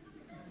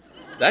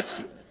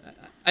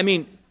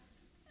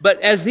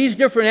as these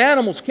different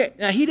animals came,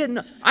 now he didn't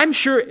know. I'm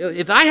sure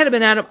if I had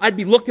been Adam, I'd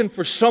be looking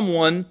for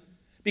someone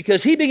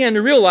because he began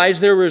to realize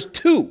there was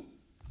 2.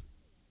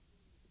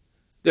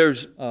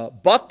 There's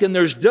buck and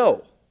there's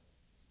doe.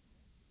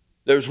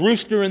 There's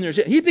rooster and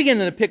he's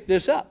beginning to pick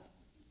this up.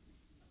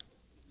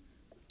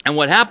 And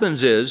what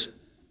happens is,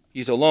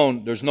 he's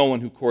alone, there's no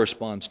one who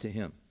corresponds to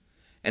him.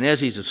 And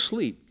as he's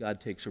asleep, God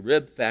takes a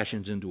rib,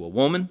 fashions into a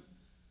woman,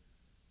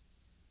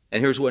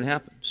 and here's what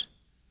happens.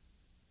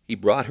 He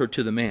brought her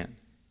to the man.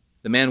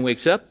 The man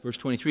wakes up, verse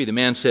 23, the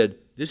man said,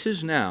 "This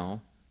is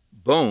now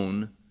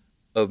bone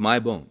of my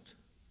bones."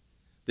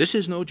 This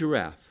is no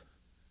giraffe.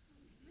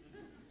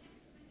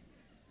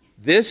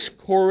 This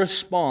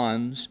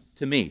corresponds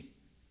to me.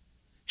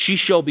 She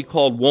shall be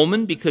called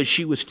woman because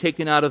she was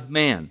taken out of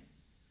man.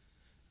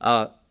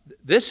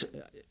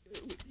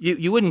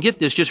 You wouldn't get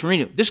this just from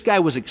reading it. This guy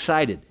was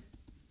excited.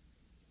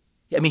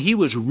 I mean, he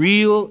was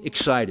real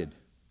excited.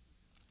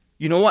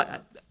 You know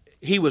what?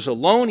 He was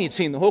alone. He'd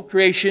seen the whole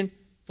creation,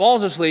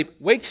 falls asleep,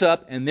 wakes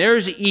up, and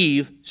there's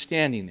Eve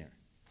standing there,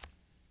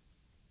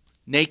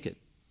 naked.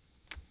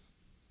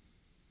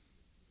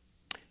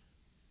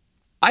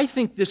 I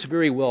think this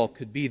very well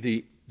could be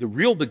the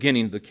real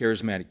beginning of the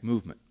charismatic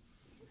movement.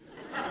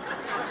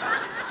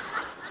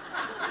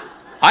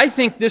 I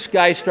think this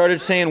guy started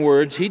saying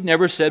words he'd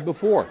never said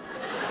before.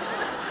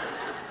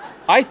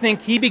 I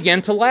think he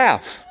began to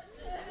laugh.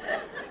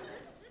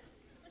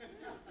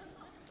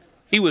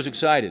 He was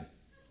excited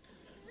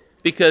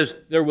because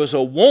there was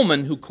a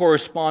woman who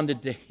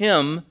corresponded to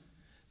him.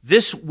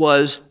 This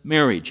was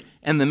marriage.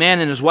 And the man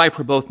and his wife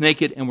were both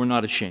naked and were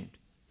not ashamed.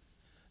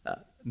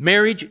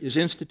 Marriage is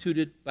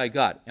instituted by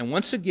God. And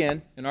once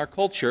again, in our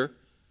culture,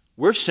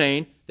 we're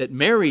saying that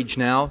marriage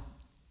now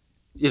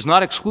is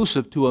not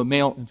exclusive to a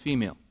male and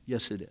female.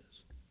 Yes, it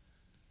is.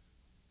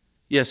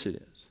 Yes, it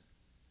is.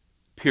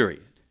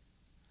 Period.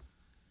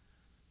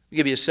 Let me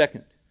give you a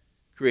second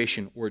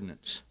creation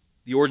ordinance.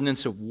 The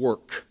ordinance of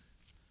work.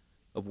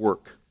 Of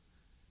work.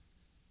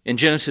 In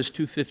Genesis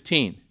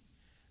 2:15,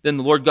 then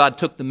the Lord God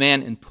took the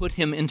man and put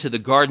him into the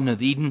Garden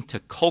of Eden to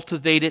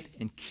cultivate it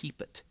and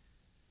keep it.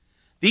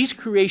 These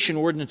creation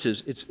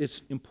ordinances,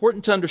 it's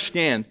important to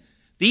understand,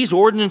 these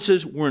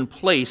ordinances were in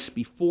place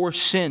before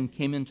sin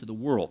came into the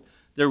world.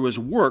 There was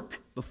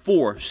work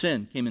before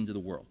sin came into the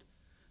world.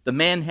 The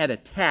man had a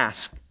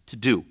task to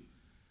do.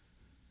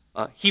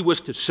 He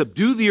was to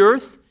subdue the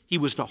earth. He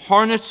was to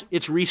harness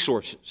its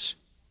resources.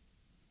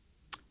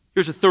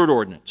 Here's a third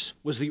ordinance,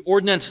 was the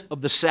ordinance of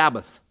the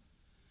Sabbath.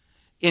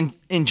 In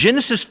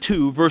Genesis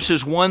 2,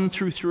 verses 1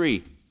 through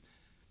 3,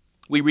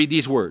 we read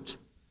these words.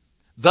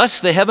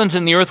 Thus the heavens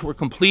and the earth were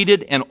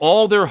completed, and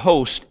all their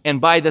host, and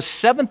by the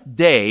seventh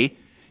day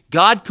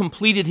God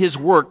completed his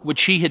work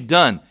which he had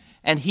done.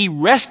 And he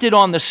rested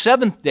on the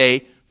seventh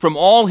day from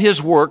all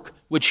his work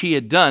which he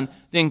had done.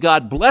 Then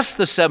God blessed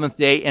the seventh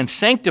day and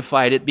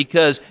sanctified it,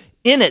 because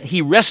in it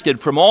he rested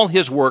from all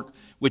his work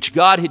which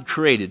God had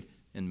created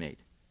and made.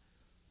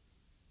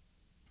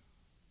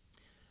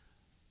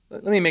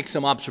 Let me make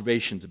some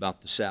observations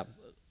about the Sabbath.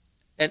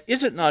 And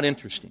is it not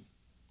interesting?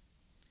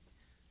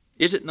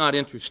 Is it not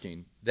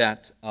interesting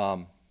that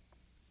the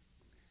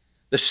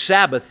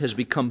Sabbath has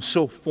become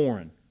so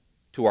foreign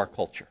to our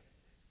culture?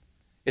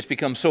 It's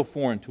become so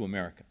foreign to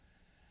America.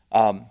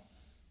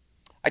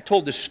 I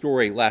told this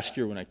story last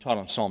year when I taught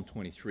on Psalm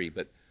 23,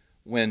 but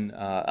when,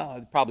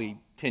 probably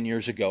 10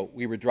 years ago,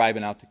 we were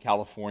driving out to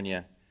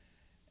California,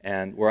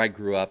 and where I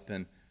grew up,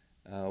 and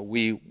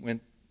we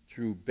went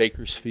through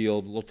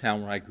Bakersfield, a little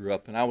town where I grew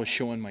up, and I was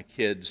showing my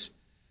kids,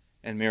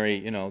 and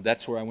Mary,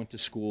 that's where I went to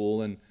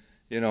school, and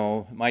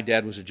my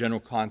dad was a general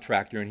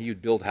contractor, and he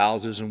would build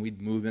houses, and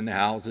we'd move into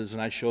houses,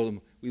 and I showed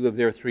him, we lived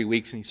there 3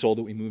 weeks, and he sold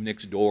it, we moved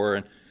next door,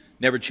 and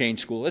never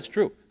changed school. That's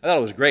true. I thought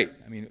it was great.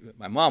 I mean,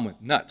 my mom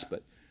went nuts,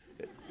 but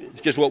it's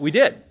just what we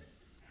did.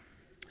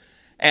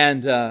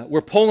 And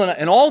we're pulling,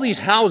 and all these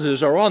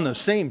houses are on the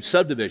same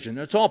subdivision.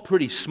 It's all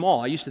pretty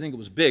small. I used to think it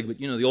was big, but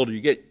the older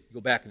you get, you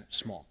go back and it's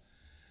small.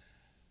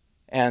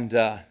 And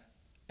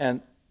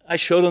I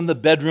showed them the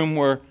bedroom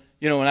where,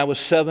 when I was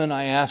 7,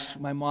 I asked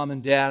my mom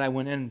and dad, I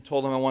went in and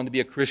told them I wanted to be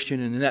a Christian,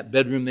 and in that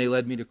bedroom they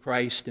led me to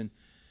Christ. And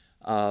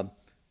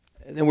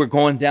then we're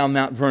going down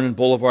Mount Vernon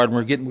Boulevard,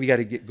 and we got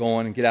to get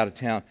going and get out of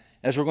town.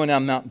 As we're going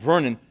down Mount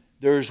Vernon,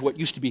 there's what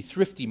used to be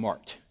Thrifty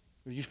Mart.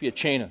 There used to be a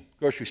chain of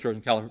grocery stores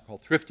in California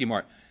called Thrifty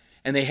Mart.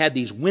 And they had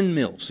these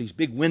windmills, these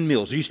big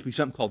windmills. There used to be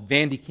something called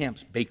Van de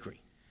Kamp's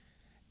Bakery.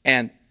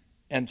 And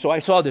so I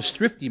saw this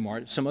Thrifty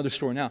Mart, some other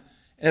store now.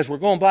 And as we're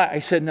going by, I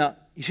said, now,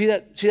 you see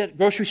that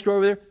grocery store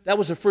over there? That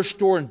was the first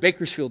store in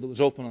Bakersfield that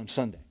was open on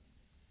Sunday.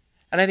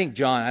 And I think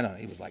John, I don't know,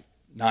 he was like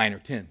 9 or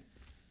 10.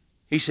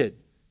 He said,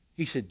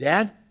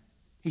 Dad?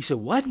 He said,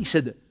 what? He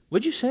said,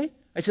 what'd you say?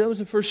 I said, that was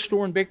the first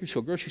store in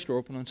Bakersfield, grocery store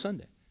open on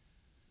Sunday.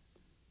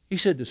 He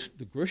said,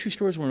 the grocery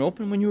stores weren't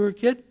open when you were a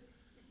kid?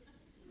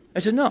 I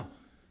said, no,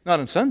 not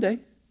on Sunday.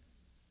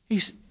 He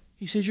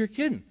says, you're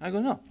kidding. I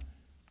go, no.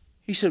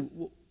 He said,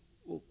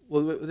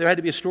 well, there had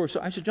to be a store.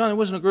 So I said, John, there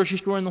wasn't a grocery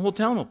store in the whole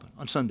town open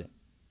on Sunday.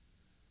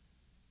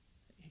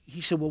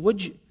 He said, well,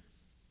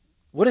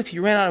 what if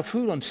you ran out of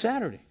food on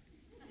Saturday?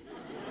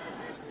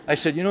 I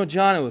said,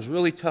 John, it was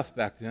really tough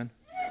back then.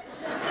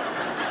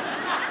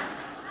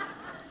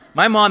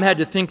 My mom had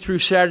to think through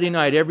Saturday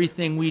night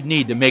everything we'd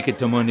need to make it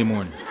to Monday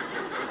morning.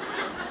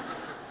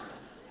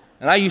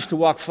 And I used to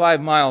walk 5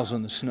 miles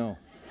in the snow.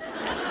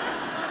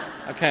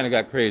 I kind of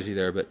got crazy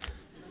there, but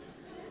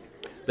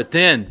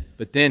then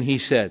he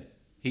said,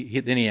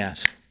 then he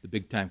asked the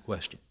big time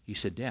question. He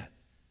said, Dad,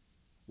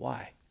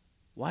 why?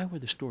 Why were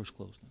the stores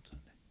closed on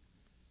Sunday?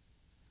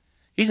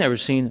 He's never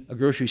seen a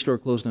grocery store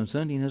closed on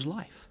Sunday in his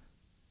life.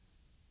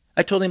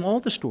 I told him all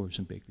the stores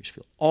in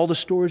Bakersfield, all the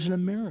stores in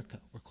America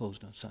were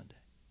closed on Sunday.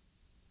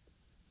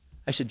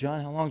 I said,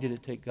 John, how long did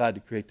it take God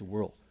to create the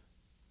world?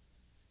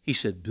 He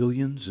said,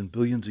 billions and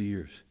billions of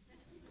years.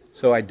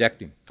 So I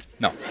decked him.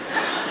 No.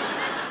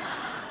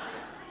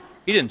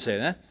 He didn't say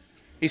that.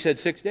 He said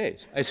 6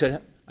 days. I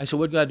said,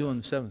 what did God do on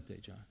the seventh day,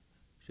 John?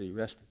 He said, he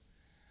rested.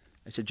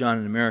 I said, John,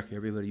 in America,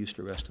 everybody used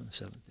to rest on the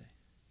seventh day.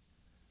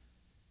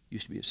 It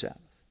used to be a Sabbath.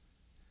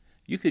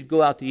 You could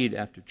go out to eat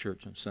after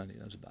church on Sunday.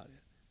 That was about it.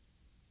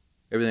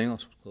 Everything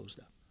else was closed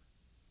up.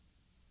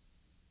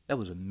 That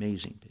was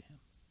amazing to him.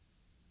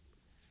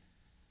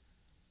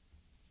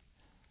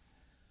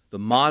 The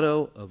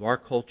motto of our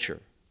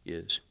culture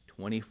is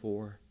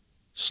 24/7.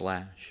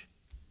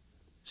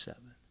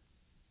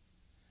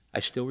 I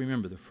still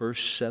remember the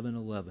first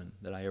 7-Eleven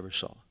that I ever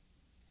saw,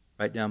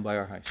 right down by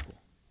our high school.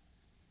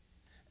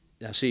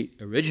 Now see,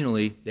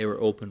 originally they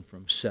were open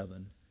from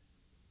 7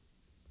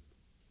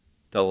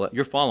 till 11.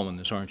 You're following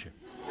this, aren't you?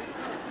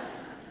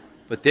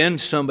 But then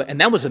somebody, and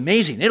that was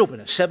amazing. They'd open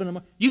at 7 in the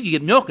morning. You could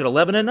get milk at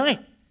 11 at night.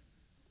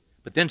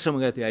 But then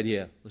someone got the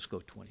idea, let's go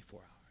 24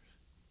 hours.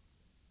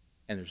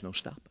 And there's no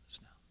stopping us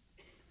now.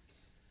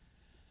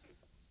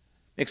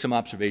 Make some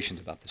observations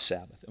about the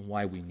Sabbath and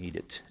why we need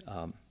it.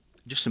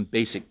 Just some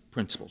basic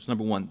principles.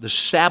 Number one, the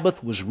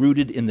Sabbath was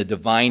rooted in the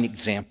divine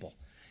example.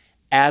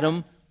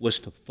 Adam was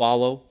to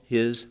follow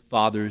his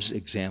father's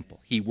example.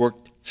 He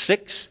worked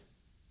 6,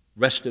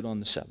 rested on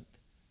the 7th.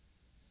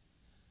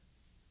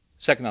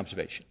 Second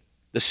observation,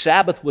 the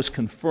Sabbath was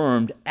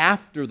confirmed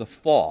after the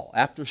fall,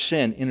 after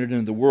sin entered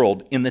into the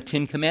world, in the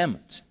 10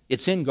 Commandments.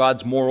 It's in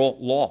God's moral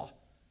law.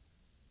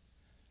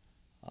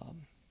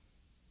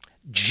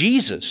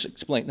 Jesus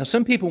explained. Now,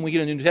 some people, when we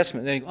get in the New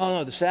Testament, they think, oh,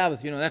 no, the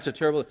Sabbath, that's a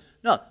terrible...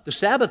 No, the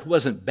Sabbath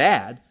wasn't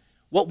bad.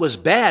 What was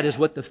bad is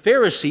what the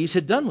Pharisees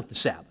had done with the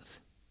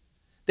Sabbath.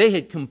 They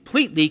had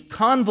completely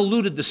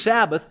convoluted the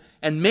Sabbath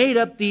and made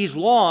up these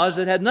laws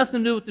that had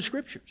nothing to do with the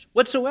Scriptures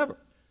whatsoever.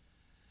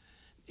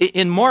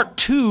 In Mark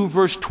 2,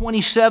 verse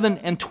 27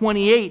 and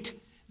 28,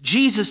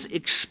 Jesus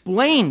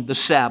explained the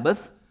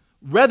Sabbath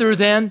rather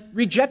than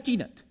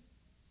rejecting it.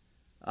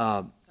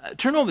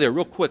 Turn over there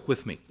real quick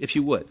with me, if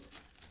you would.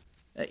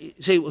 You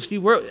say, well,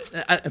 Steve,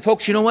 and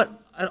folks, you know what?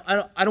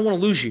 I don't want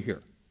to lose you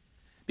here.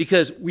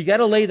 Because we got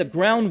to lay the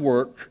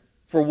groundwork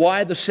for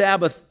why the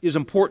Sabbath is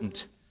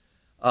important.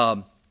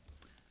 All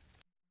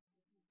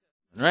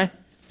right?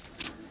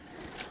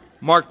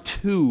 Mark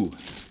 2.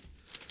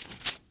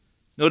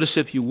 Notice,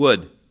 if you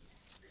would,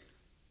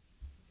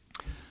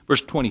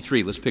 verse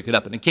 23. Let's pick it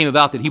up. And it came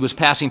about that he was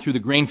passing through the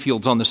grain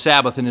fields on the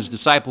Sabbath, and his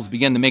disciples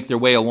began to make their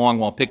way along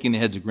while picking the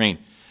heads of grain.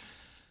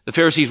 The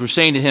Pharisees were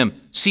saying to him,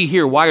 see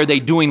here, why are they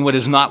doing what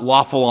is not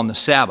lawful on the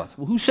Sabbath?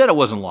 Well, who said it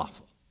wasn't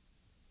lawful?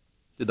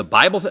 Did the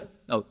Bible say?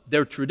 No,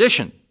 their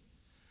tradition.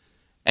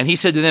 And he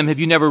said to them, have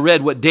you never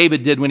read what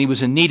David did when he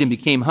was in need and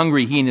became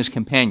hungry, he and his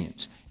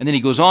companions? And then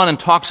he goes on and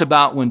talks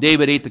about when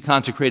David ate the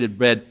consecrated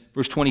bread.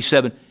 Verse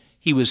 27,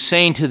 he was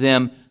saying to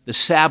them, the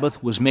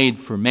Sabbath was made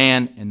for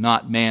man and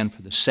not man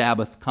for the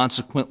Sabbath.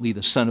 Consequently,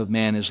 the Son of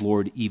Man is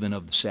Lord even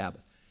of the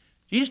Sabbath.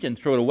 Jesus didn't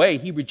throw it away.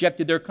 He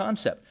rejected their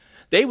concept.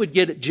 They would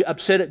get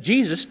upset at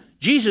Jesus.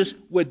 Jesus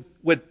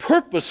would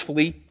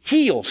purposefully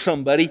heal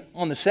somebody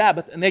on the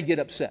Sabbath, and they'd get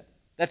upset.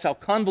 That's how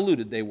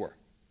convoluted they were.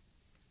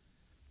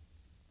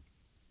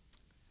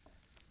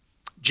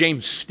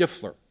 James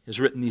Stifler has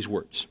written these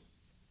words.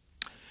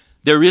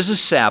 There is a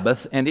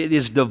Sabbath, and it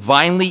is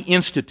divinely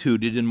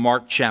instituted in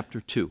Mark chapter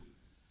 2.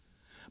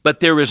 But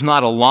there is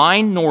not a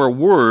line nor a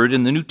word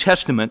in the New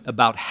Testament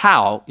about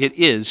how it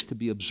is to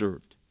be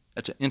observed.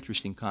 That's an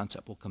interesting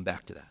concept. We'll come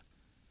back to that.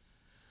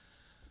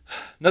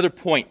 Another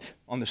point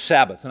on the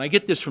Sabbath, and I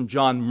get this from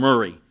John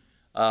Murray,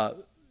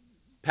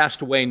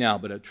 passed away now,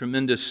 but a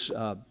tremendous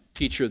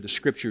teacher of the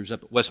Scriptures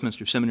up at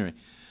Westminster Seminary.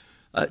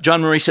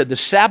 John Murray said, the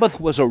Sabbath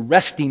was a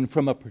resting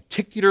from a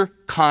particular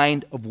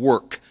kind of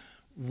work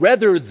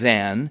rather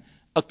than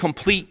a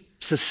complete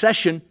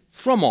cessation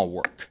from all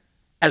work,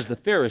 as the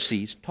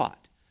Pharisees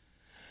taught.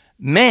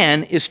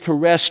 Man is to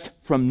rest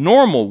from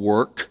normal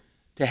work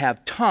to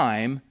have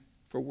time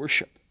for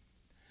worship.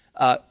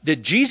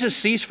 Did Jesus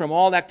cease from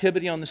all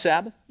activity on the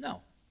Sabbath?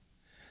 No.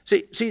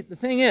 See, the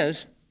thing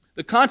is,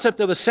 the concept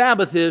of a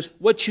Sabbath is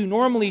what you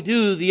normally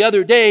do the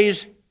other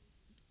days,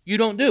 you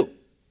don't do.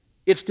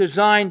 It's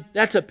designed,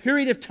 that's a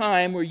period of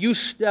time where you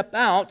step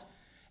out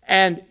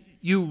and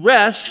you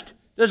rest.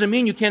 Doesn't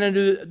mean you can't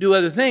do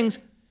other things.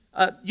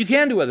 You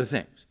can do other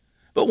things.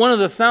 But one of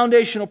the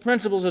foundational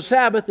principles of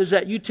Sabbath is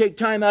that you take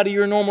time out of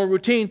your normal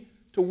routine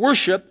to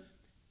worship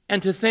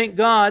and to thank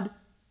God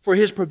for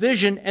His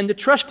provision and to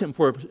trust Him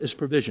for His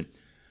provision.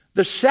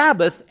 The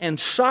Sabbath and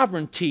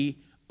sovereignty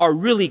are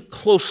really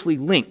closely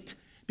linked,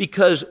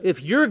 because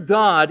if your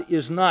God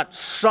is not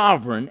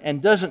sovereign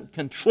and doesn't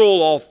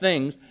control all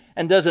things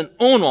and doesn't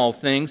own all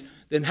things,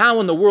 then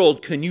how in the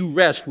world can you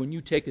rest when you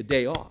take a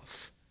day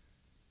off?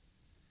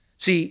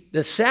 See,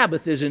 the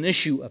Sabbath is an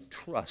issue of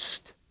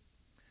trust.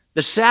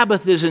 The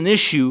Sabbath is an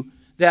issue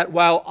that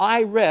while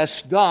I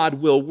rest, God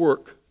will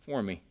work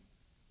for me.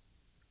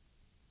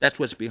 That's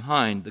what's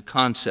behind the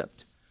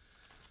concept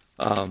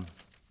of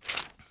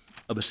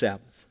a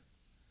Sabbath.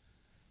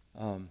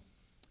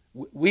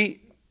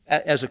 We,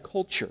 as a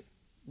culture,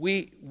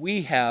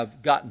 we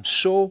have gotten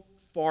so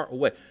far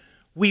away.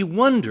 We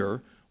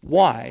wonder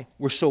why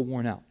we're so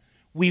worn out.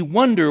 We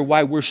wonder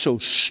why we're so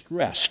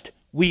stressed.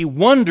 We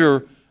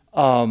wonder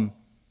why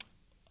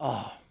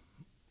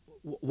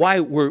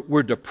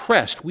we're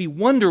depressed. We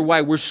wonder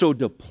why we're so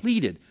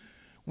depleted.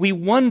 We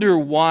wonder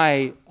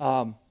why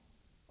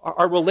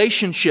our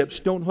relationships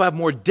don't have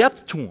more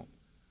depth to them.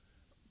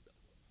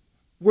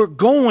 We're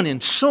going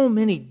in so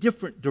many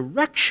different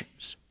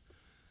directions.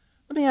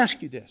 Let me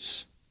ask you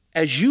this.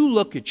 As you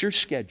look at your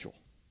schedule,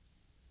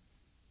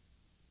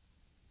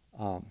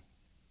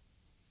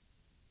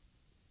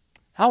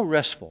 how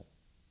restful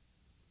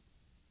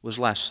was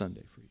last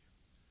Sunday for you?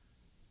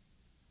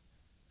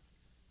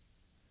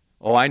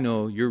 Oh, I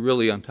know you're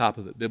really on top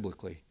of it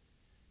biblically.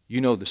 You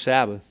know the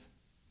Sabbath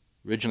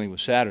originally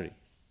was Saturday.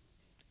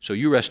 So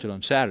you rested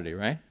on Saturday,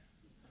 right?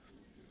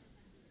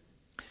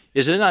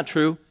 Is it not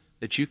true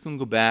that you can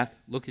go back,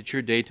 look at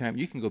your daytime,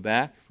 you can go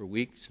back for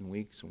weeks and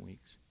weeks and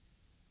weeks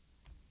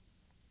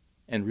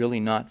and really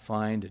not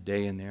find a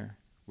day in there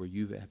where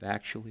you have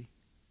actually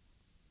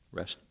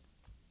rested,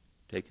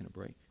 taken a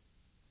break,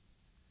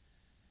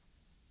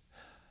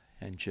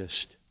 and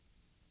just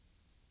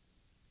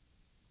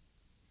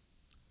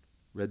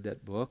read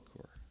that book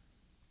or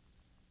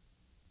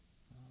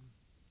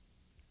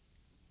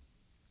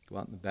go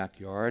out in the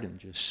backyard and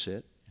just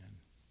sit and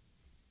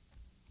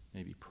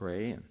maybe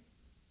pray and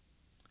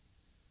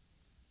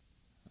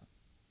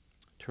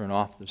turn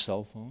off the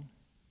cell phone?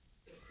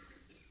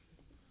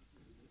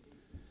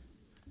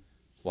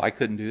 Well, I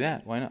couldn't do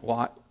that. Why not?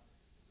 Well,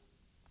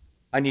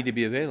 I need to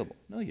be available.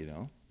 No, you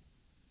don't.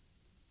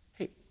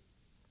 Hey,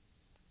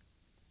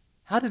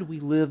 how did we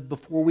live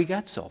before we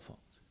got cell phones?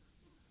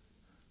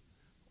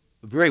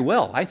 Very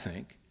well, I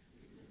think.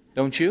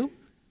 Don't you?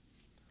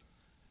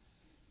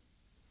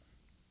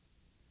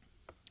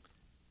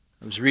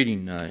 I was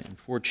reading in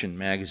Fortune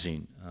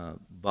magazine,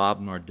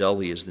 Bob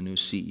Nardelli is the new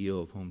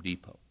CEO of Home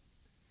Depot.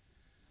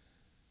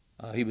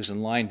 He was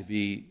in line to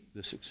be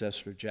the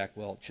successor of Jack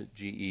Welch at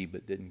GE,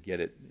 but didn't get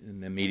it,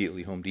 and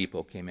immediately Home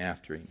Depot came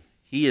after him.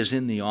 He is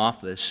in the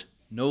office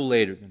no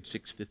later than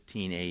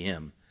 6:15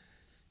 a.m.,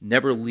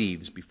 never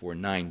leaves before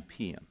 9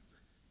 p.m.,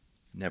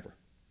 never.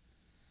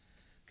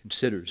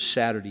 Considers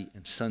Saturday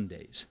and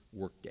Sundays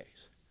work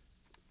days.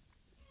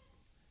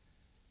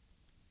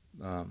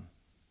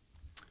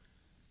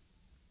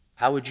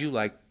 How would you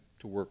like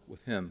to work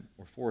with him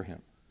or for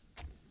him?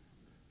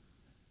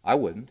 I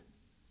wouldn't.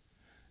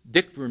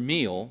 Dick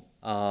Vermeil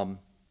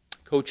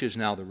coaches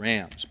now the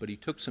Rams, but he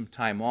took some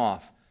time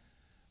off.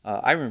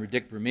 I remember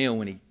Dick Vermeil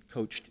when he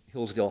coached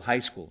Hillsdale High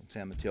School in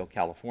San Mateo,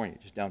 California,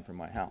 just down from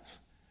my house.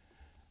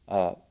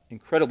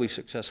 Incredibly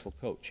successful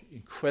coach,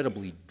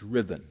 incredibly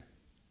driven.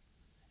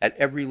 At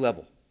every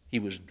level, he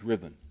was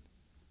driven.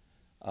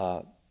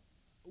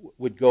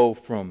 Would go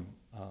from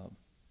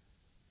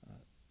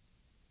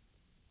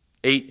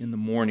 8 in the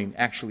morning,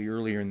 actually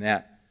earlier than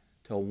that,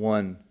 till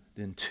 1,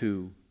 then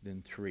 2,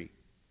 then 3.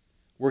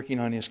 Working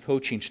on his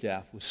coaching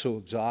staff was so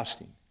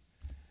exhausting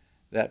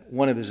that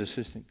one of his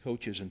assistant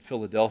coaches in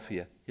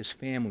Philadelphia, his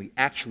family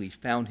actually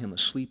found him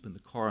asleep in the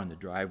car in the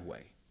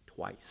driveway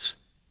twice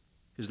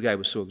because the guy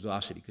was so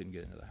exhausted he couldn't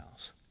get into the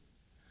house.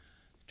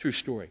 True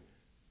story.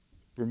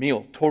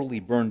 Vermeil totally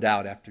burned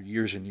out after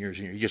years and years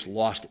and years. He just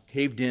lost it,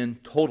 caved in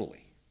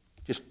totally,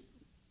 just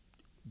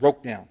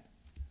broke down.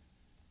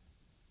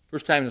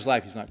 First time in his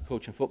life he's not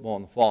coaching football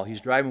in the fall.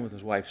 He's driving with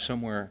his wife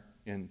somewhere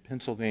in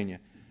Pennsylvania,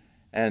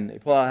 and they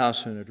pull out of the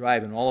house in a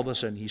drive, and all of a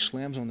sudden he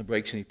slams on the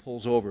brakes and he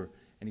pulls over,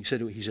 and he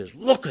says,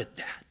 "Look at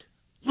that,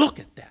 look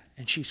at that."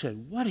 And she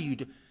said, "What are you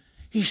doing?"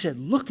 He said,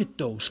 "Look at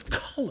those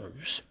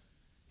colors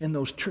in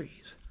those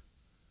trees."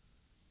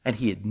 And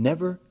he had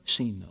never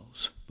seen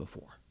those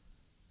before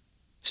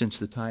since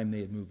the time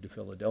they had moved to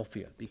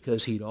Philadelphia,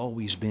 because he'd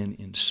always been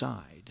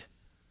inside.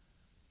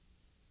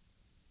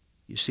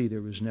 You see,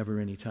 there was never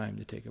any time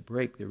to take a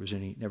break. There was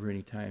never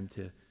any time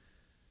to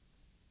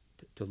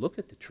look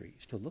at the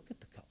trees, to look at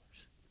the colors.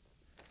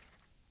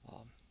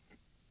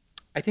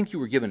 I think you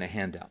were given a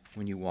handout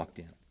when you walked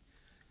in.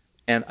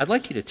 And I'd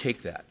like you to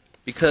take that,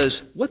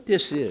 because what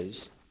this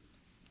is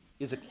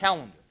a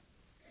calendar.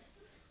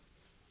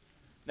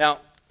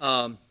 Now,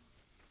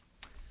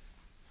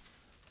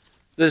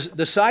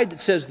 the side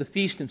that says the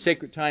feast and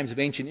sacred times of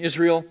ancient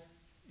Israel,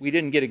 we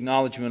didn't get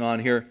acknowledgement on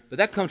here, but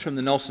that comes from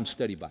the Nelson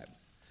Study Bible.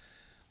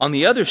 On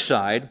the other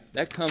side,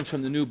 that comes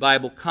from the New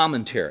Bible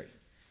Commentary.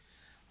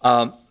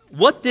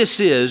 What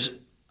this is,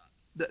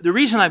 the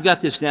reason I've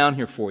got this down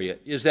here for you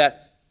is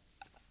that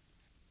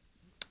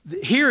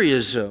here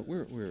is,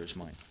 where is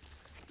mine?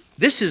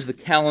 This is the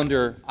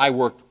calendar I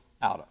worked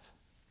out of,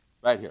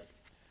 right here.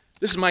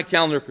 This is my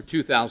calendar for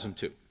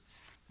 2002.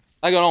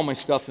 I got all my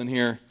stuff in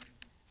here,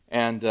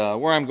 and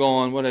where I'm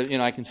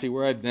going, I can see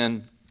where I've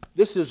been.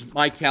 This is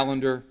my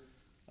calendar,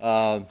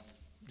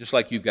 just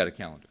like you've got a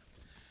calendar.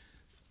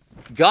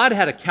 God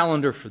had a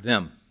calendar for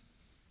them.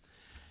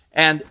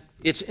 And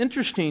it's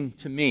interesting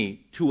to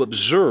me to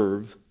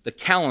observe the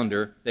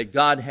calendar that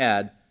God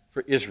had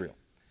for Israel.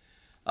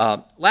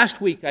 Last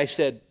week I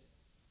said,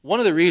 one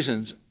of the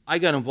reasons I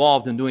got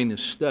involved in doing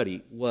this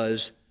study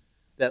was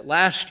that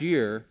last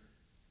year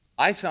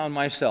I found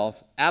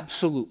myself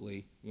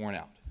absolutely worn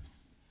out.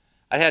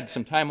 I had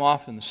some time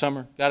off in the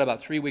summer, got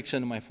about 3 weeks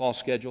into my fall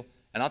schedule,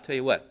 and I'll tell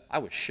you what, I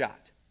was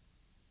shot.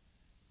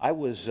 I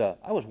was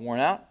worn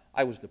out.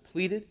 I was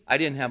depleted. I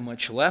didn't have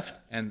much left,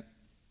 and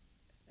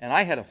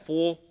I had a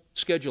full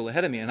schedule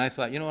ahead of me, and I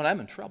thought, you know what, I'm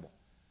in trouble.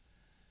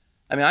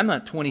 I mean, I'm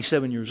not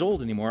 27 years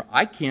old anymore.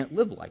 I can't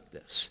live like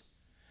this.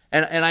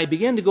 And I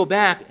began to go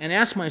back and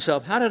ask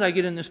myself, how did I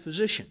get in this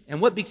position?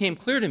 And what became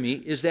clear to me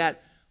is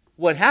that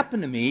what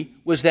happened to me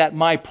was that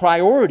my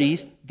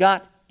priorities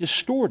got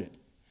distorted.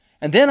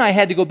 And then I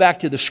had to go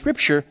back to the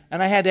Scripture,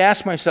 and I had to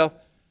ask myself,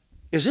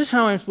 is this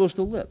how I'm supposed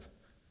to live?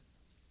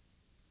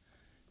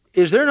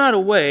 Is there not a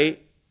way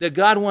that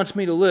God wants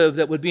me to live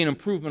that would be an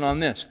improvement on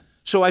this?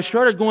 So I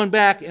started going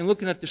back and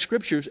looking at the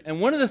Scriptures,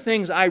 and one of the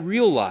things I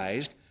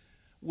realized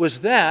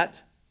was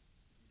that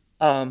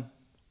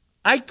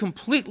I'd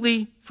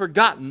completely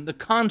forgotten the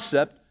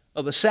concept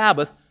of a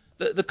Sabbath,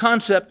 the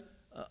concept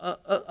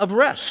of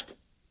rest.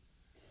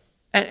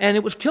 And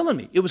it was killing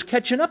me. It was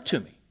catching up to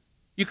me.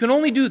 You can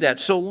only do that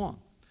so long.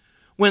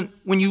 When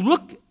you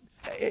look,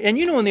 and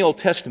you know in the Old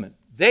Testament,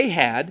 they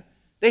had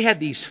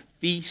these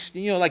feasts,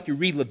 you know, like you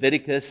read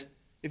Leviticus.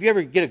 If you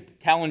ever get a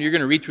calendar, you're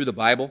going to read through the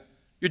Bible.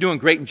 You're doing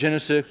great in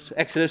Genesis,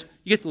 Exodus.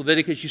 You get to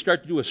Leviticus, you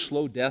start to do a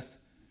slow death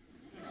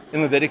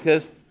in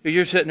Leviticus.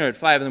 You're sitting there at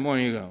 5 in the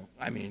morning, you go,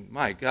 I mean,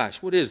 my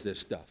gosh, what is this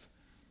stuff?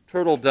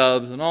 Turtle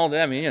doves and all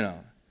that, I mean, you know.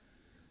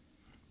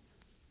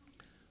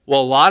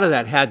 Well, a lot of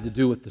that had to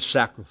do with the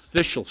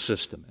sacrificial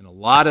system, and a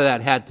lot of that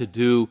had to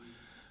do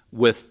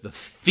with the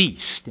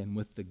feast and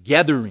with the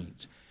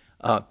gatherings.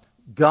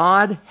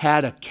 God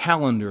had a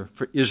calendar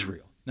for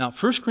Israel. Now,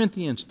 1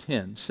 Corinthians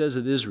 10 says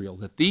of Israel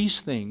that these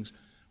things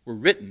were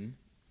written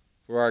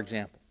for our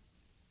example.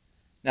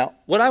 Now,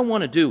 what I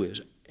want to do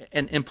is,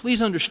 and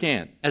please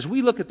understand, as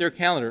we look at their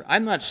calendar,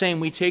 I'm not saying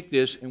we take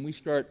this and we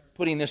start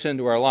putting this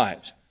into our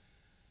lives.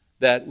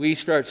 That we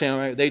start saying, all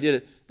right, they did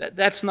it.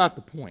 That's not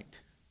the point.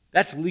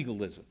 That's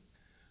legalism.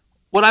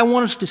 What I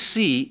want us to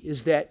see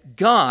is that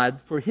God,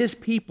 for His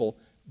people,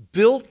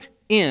 built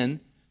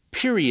in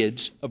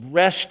periods of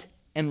rest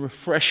and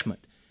refreshment.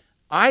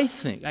 I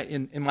think,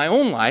 in my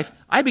own life,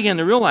 I began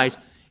to realize,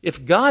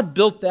 if God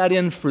built that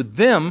in for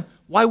them,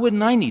 why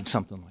wouldn't I need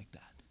something like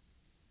that?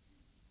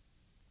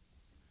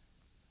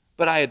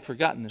 But I had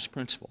forgotten this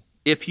principle.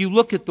 If you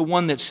look at the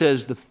one that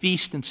says the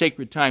feast and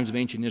sacred times of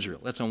ancient Israel,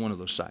 that's on one of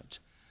those sides.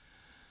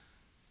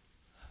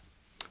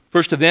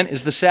 First event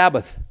is the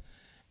Sabbath.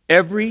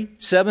 Every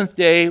seventh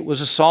day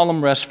was a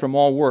solemn rest from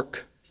all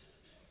work.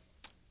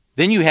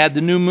 Then you had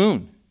the new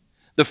moon.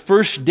 The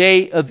first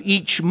day of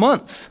each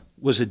month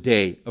was a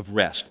day of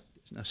rest.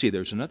 Now see,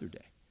 there's another day.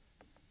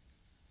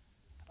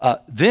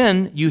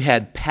 Then you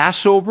had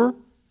Passover,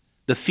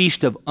 the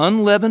Feast of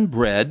Unleavened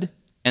Bread,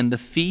 and the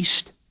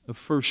Feast of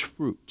First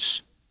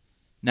Fruits.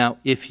 Now,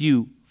 if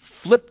you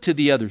flip to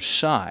the other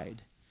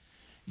side,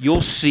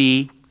 you'll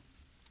see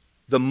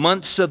the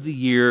months of the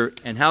year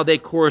and how they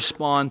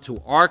correspond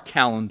to our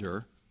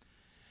calendar,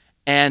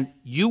 and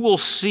you will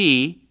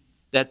see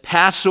that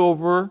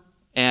Passover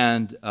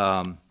and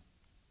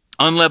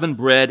unleavened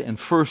bread and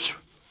first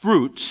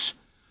fruits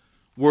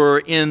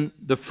were in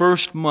the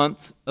first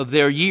month of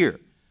their year.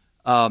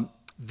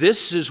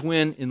 This is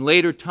when, in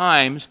later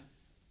times,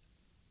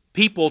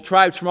 people,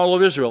 tribes from all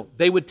over Israel,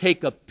 they would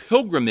take a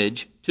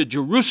pilgrimage to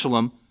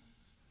Jerusalem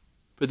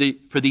for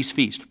these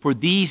feasts, for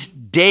these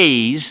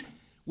days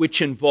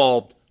which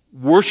involved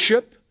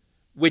worship,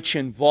 which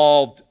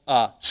involved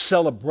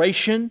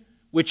celebration,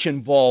 which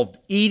involved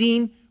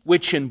eating,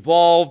 which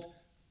involved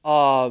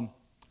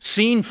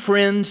seeing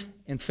friends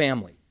and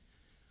family.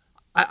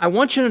 I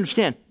want you to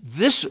understand,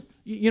 this,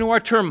 our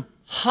term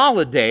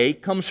holiday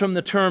comes from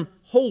the term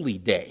holy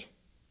day.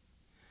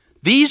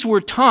 These were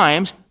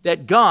times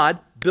that God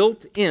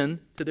built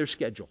into their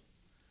schedule.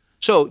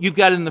 So you've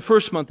got it in the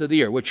first month of the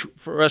year, which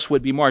for us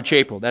would be March,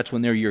 April. That's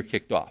when their year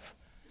kicked off.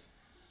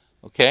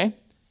 Okay?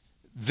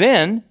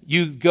 Then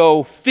you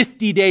go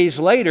 50 days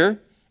later,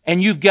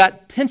 and you've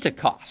got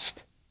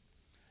Pentecost.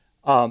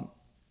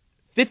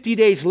 50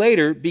 days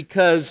later,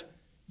 because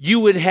you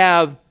would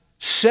have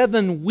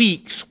 7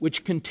 weeks,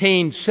 which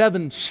contained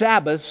 7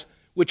 Sabbaths,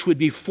 which would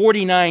be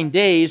 49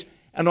 days,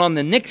 and on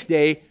the next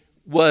day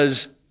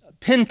was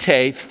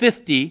Pente,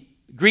 50,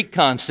 Greek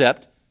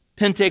concept,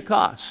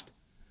 Pentecost.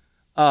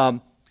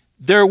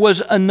 There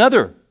was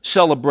another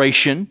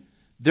celebration.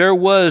 There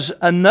was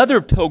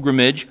another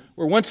pilgrimage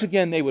where once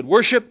again they would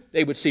worship,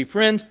 they would see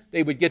friends,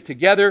 they would get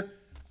together.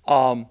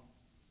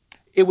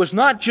 It was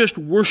not just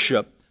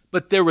worship,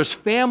 but there was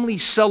family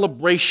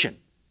celebration.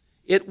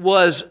 It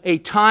was a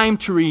time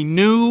to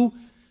renew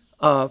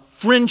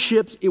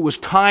friendships. It was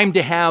time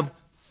to have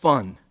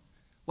fun.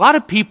 A lot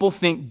of people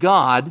think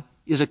God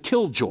is a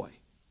killjoy.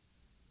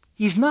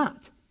 He's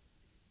not.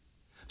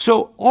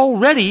 So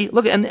already,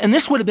 look, and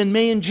this would have been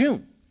May and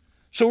June.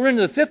 So we're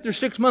into the 5th or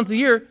 6th month of the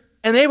year,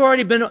 and they've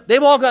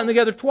all gotten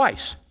together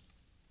twice.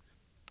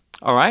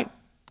 All right?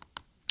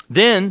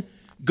 Then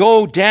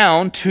go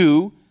down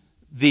to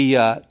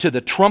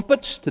the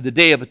trumpets, to the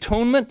Day of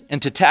Atonement,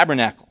 and to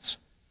tabernacles.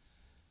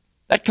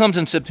 That comes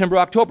in September,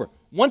 October.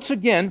 Once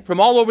again, from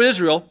all over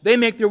Israel, they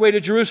make their way to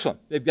Jerusalem.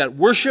 They've got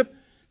worship,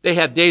 they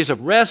have days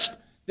of rest,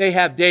 they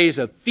have days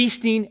of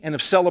feasting and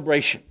of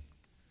celebration.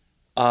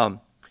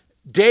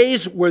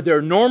 Days where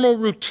their normal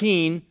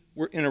routine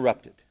were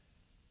interrupted.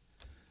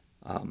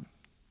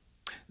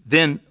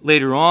 Then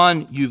later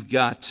on, you've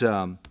got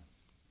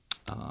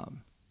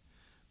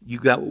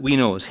what we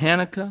know as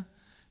Hanukkah.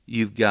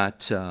 You've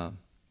got,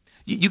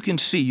 you can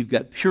see, you've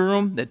got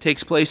Purim that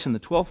takes place in the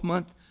 12th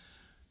month.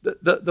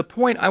 The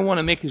point I want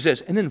to make is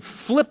this, and then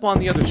flip on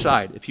the other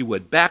side, if you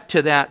would, back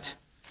to that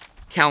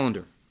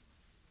calendar.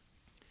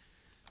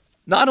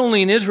 Not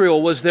only in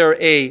Israel was there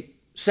a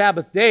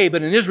Sabbath day,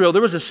 but in Israel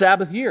there was a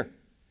Sabbath year.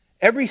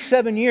 Every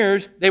 7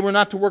 years, they were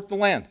not to work the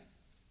land.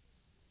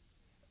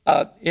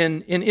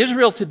 In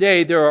Israel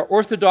today, there are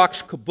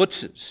Orthodox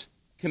kibbutzes,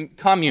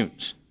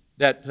 communes,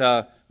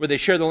 where they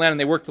share the land and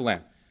they work the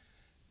land.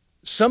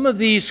 Some of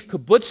these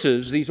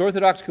kibbutzes, these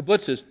Orthodox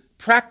kibbutzes,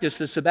 practice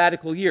the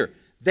sabbatical year.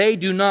 They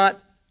do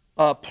not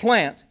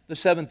plant the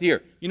 7th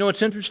year. You know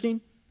what's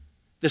interesting?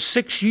 The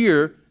 6th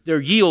year, their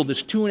yield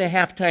is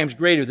 2.5 times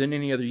greater than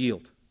any other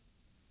yield,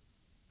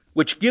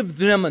 which gives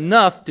them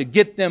enough to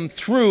get them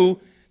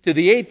through to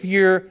the 8th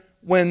year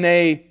when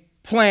they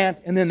plant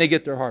and then they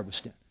get their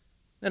harvest in.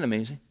 Isn't that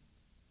amazing?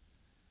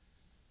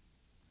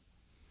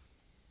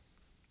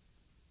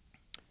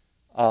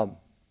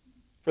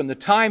 From the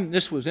time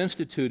this was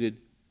instituted,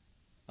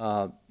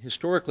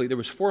 historically, there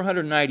was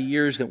 490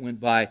 years that went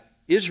by.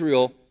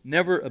 Israel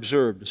never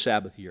observed a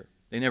Sabbath year.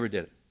 They never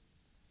did it.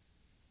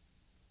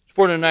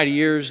 490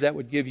 years, that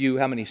would give you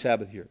how many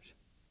Sabbath years?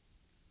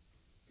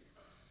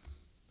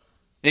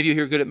 Any of you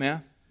here good at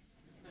math?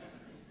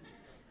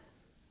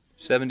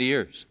 70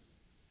 years.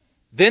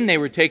 Then they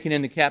were taken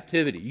into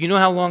captivity. You know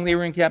how long they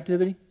were in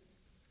captivity?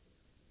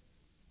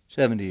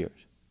 70 years.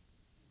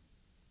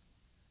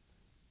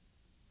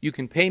 You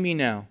can pay me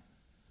now,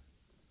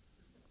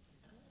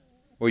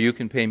 or you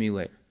can pay me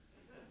later.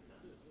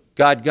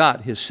 God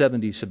got his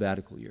 70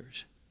 sabbatical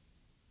years,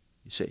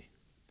 you see.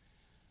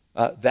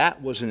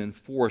 That was an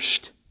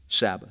enforced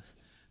Sabbath.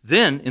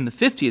 Then, in the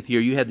 50th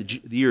year, you had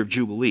the year of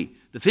Jubilee.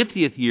 The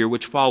 50th year,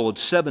 which followed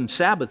 7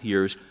 Sabbath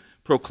years,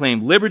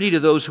 proclaimed liberty to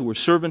those who were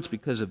servants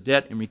because of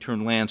debt and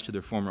returned lands to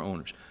their former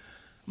owners.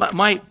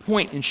 My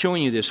point in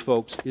showing you this,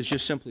 folks, is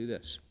just simply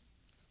this.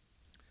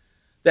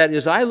 That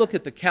as I look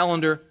at the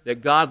calendar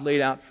that God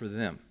laid out for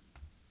them,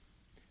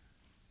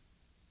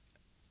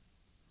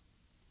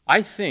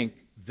 I think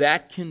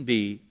that can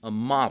be a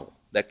model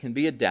that can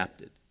be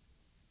adapted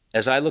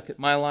as I look at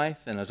my life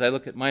and as I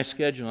look at my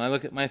schedule and I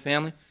look at my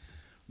family,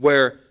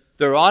 where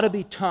there ought to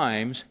be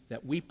times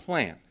that we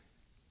plan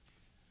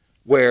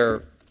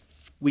where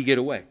we get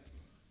away.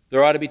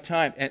 There ought to be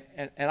time,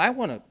 and I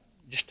want to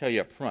just tell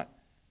you up front,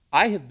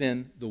 I have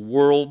been the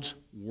world's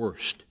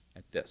worst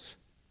at this.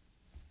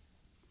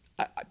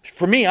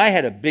 For me, I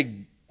had a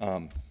big,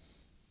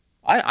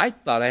 I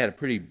thought I had a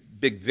pretty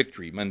big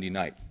victory Monday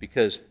night,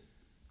 because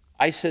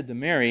I said to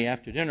Mary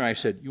after dinner, I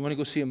said, "You want to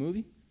go see a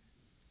movie?"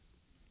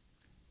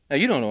 Now,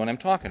 you don't know what I'm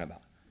talking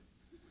about.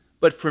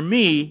 But for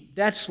me,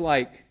 that's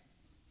like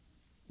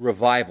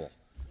revival.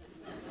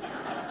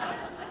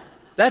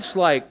 That's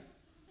like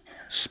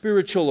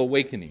spiritual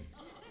awakening.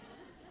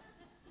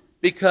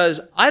 Because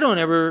I don't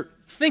ever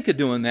think of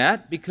doing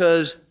that,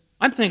 because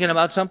I'm thinking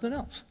about something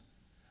else.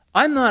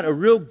 I'm not a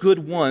real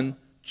good one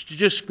to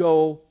just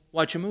go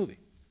watch a movie.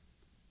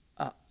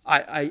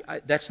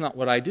 That's not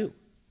what I do.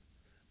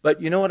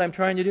 But you know what I'm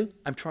trying to do?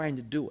 I'm trying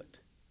to do it.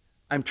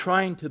 I'm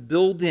trying to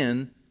build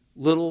in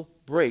little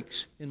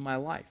breaks in my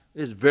life.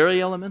 It's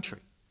very elementary.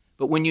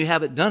 But when you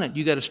haven't done it,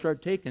 you've got to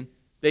start taking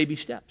baby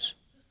steps.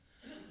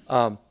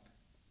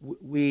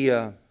 We've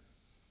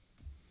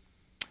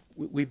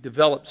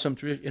developed some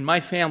tradition. In my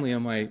family,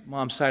 on my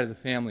mom's side of the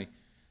family,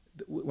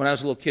 when I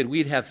was a little kid,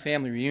 we'd have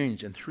family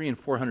reunions, and 300 and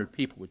 400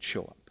 people would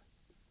show up.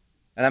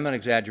 And I'm not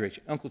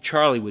exaggerating. Uncle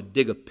Charlie would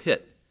dig a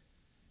pit,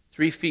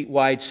 3 feet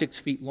wide, 6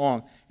 feet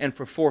long, and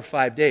for 4 or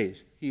 5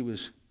 days, he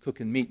was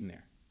cooking meat in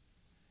there.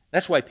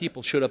 That's why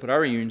people showed up at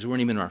our reunions who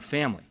weren't even in our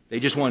family. They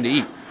just wanted to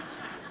eat.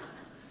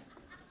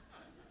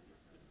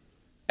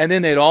 And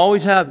then they'd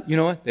always have, you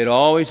know what? They'd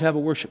always have a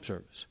worship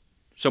service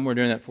somewhere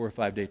during that 4 or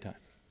 5 day time.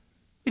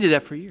 We did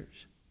that for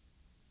years.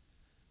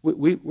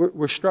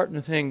 We're starting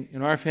a thing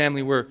in our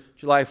family where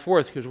July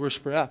 4th, because we're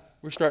spread out,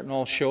 we're starting to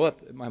all show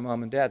up at my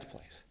mom and dad's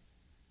place.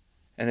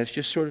 And it's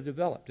just sort of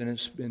developed. And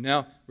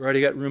now we've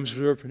already got rooms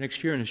reserved for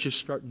next year, and it's just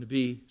starting to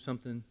be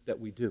something that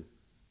we do.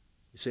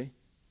 You see?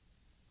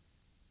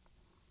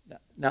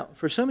 Now,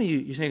 for some of you,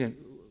 you're thinking,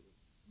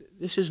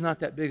 this is not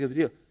that big of a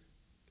deal,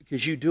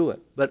 because you do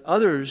it. But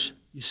others,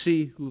 you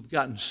see, who've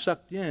gotten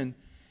sucked in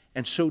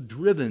and so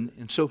driven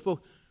and so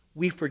focused,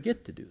 we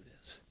forget to do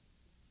this.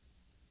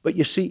 But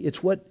you see,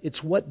 it's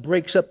what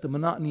breaks up the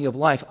monotony of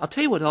life. I'll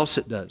tell you what else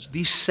it does.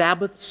 These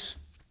Sabbaths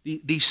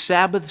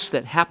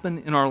that happen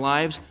in our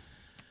lives,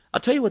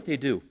 I'll tell you what they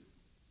do.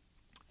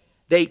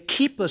 they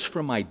keep us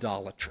from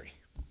idolatry,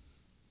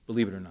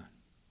 believe it or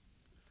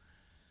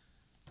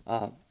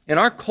not. In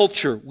our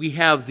culture, we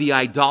have the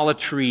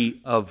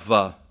idolatry of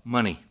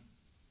money.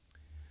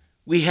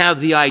 We have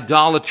the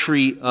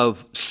idolatry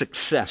of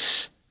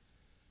success.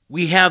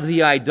 We have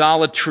the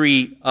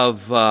idolatry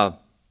of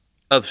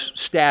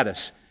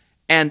status.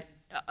 And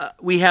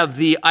we have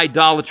the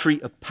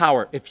idolatry of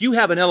power. If you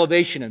have an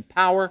elevation in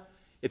power,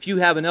 if you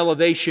have an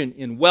elevation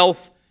in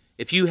wealth,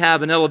 if you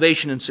have an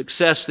elevation in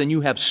success, then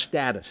you have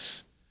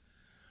status.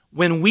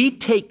 When we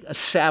take a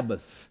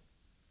Sabbath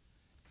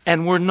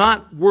and we're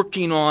not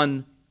working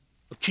on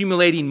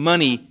accumulating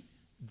money,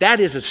 that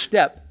is a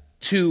step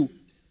to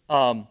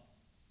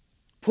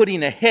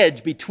putting a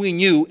hedge between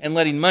you and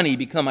letting money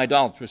become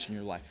idolatrous in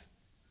your life.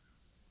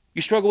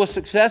 You struggle with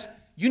success,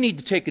 you need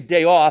to take a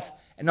day off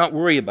and not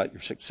worry about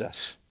your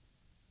success.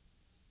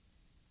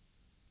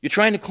 You're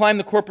trying to climb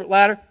the corporate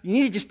ladder, you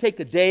need to just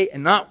take a day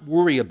and not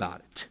worry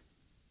about it.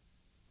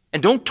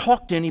 And don't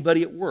talk to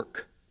anybody at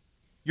work.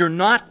 You're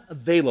not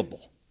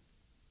available.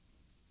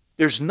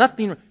 There's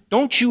nothing.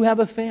 Don't you have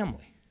a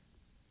family?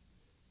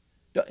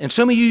 And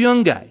some of you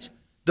young guys,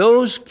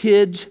 those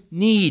kids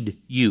need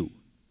you.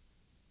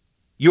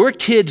 Your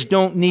kids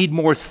don't need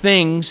more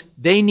things,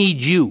 they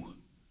need you.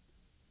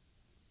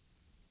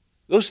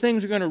 Those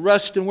things are going to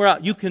rust and wear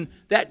out.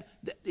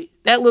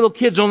 That little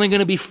kid's only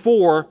going to be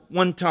 4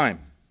 one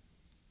time.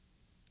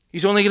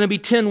 He's only going to be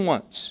 10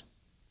 once.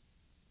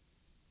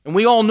 And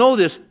we all know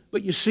this,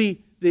 but you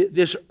see,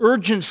 this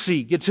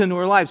urgency gets into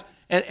our lives.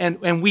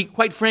 And we,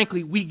 quite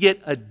frankly, we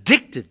get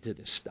addicted to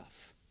this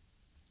stuff.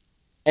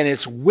 And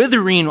it's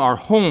withering our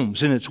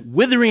homes, and it's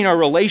withering our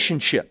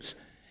relationships.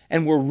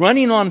 And we're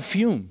running on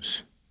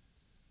fumes.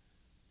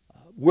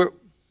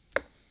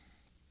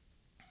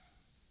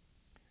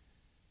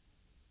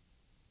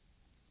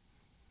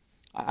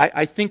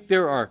 I think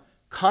there are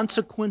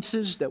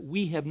consequences that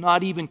we have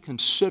not even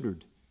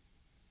considered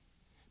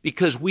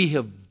because we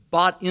have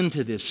bought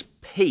into this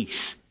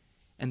pace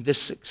and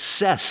this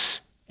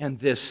success and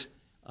this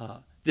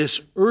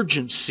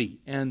urgency,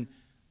 and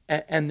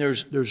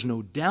there's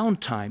no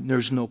downtime,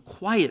 there's no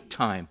quiet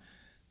time,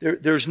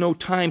 there's no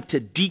time to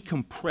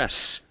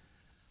decompress.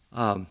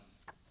 I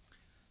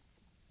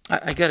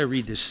got to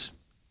read this.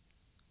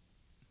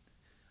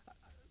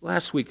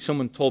 Last week,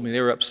 someone told me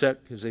they were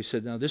upset because they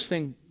said, "Now this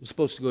thing was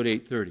supposed to go to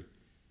 8:30,"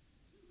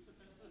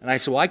 and I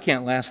said, "Well, I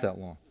can't last that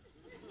long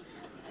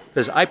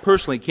because I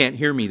personally can't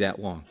hear me that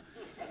long.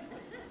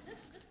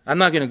 I'm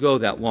not going to go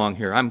that long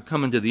here. I'm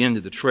coming to the end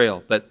of the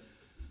trail." But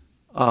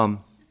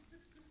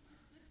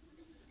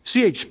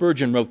C.H.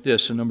 Spurgeon wrote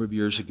this a number of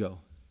years ago.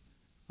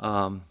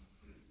 That's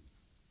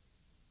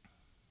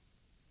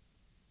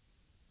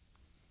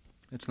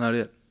not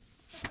it.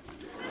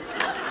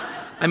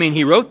 I mean,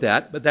 he wrote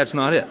that, but that's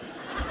not it.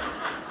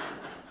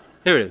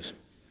 Here it is.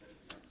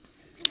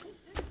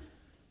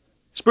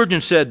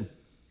 Spurgeon said,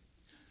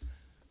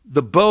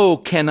 "The bow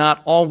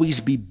cannot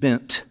always be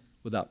bent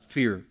without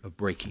fear of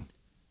breaking.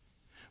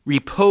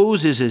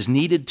 Repose is as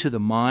needed to the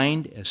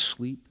mind as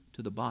sleep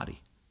to the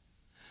body.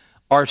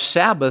 Our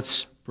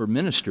Sabbaths for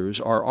ministers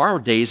are our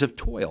days of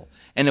toil,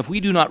 and if we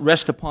do not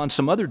rest upon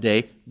some other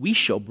day, we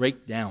shall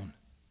break down.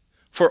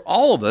 For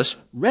all of us,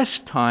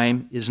 rest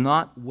time is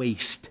not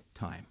waste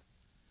time.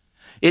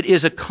 It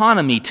is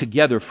economy to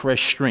gather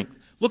fresh strength.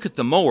 Look at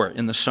the mower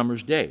in the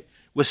summer's day,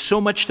 with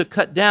so much to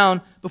cut down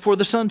before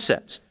the sun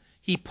sets.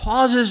 He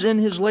pauses in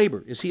his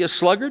labor. Is he a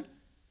sluggard?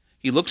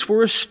 He looks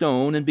for a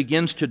stone and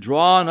begins to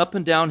draw up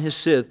and down his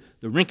scythe,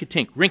 the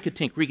rink-a-tink,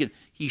 rink-a-tink, rink-a-tink.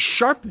 He's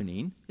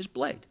sharpening his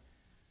blade.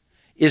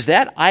 Is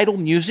that idle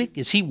music?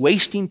 Is he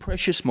wasting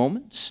precious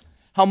moments?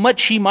 How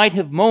much he might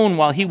have moaned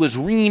while he was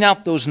ringing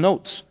out those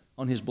notes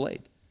on his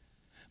blade.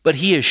 But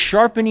he is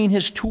sharpening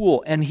his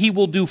tool, and he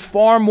will do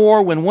far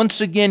more when once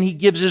again he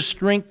gives his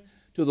strength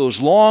to those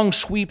long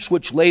sweeps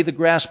which lay the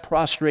grass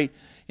prostrate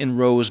in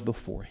rows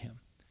before him.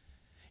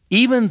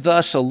 Even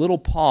thus, a little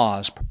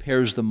pause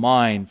prepares the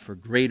mind for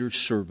greater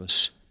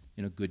service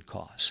in a good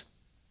cause.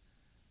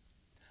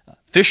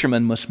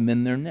 Fishermen must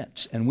mend their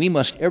nets, and we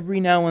must every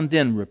now and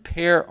then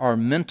repair our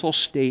mental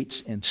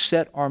states and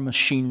set our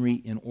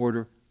machinery in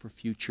order for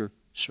future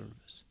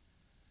service.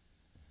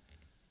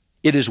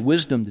 It is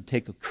wisdom to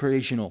take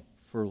occasional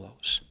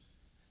furloughs.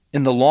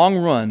 In the long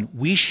run,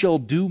 we shall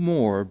do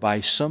more by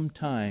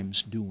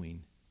sometimes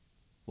doing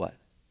what?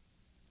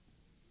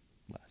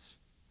 Less.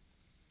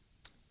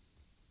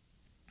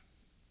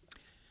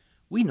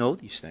 We know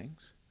these things.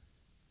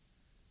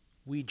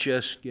 We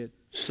just get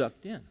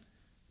sucked in.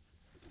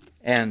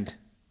 And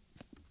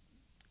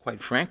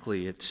quite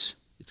frankly, it's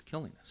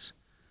killing us.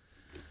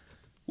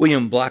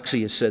 William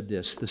Bloxey has said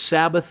this: "The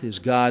Sabbath is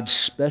God's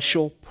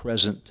special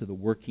present to the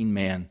working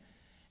man,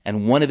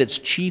 and one of its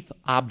chief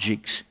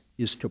objects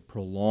is to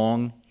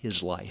prolong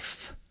his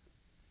life.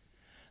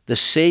 The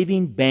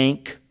saving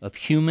bank of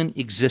human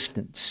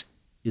existence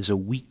is a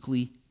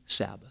weekly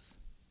Sabbath."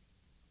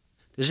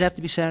 Does it have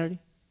to be Saturday?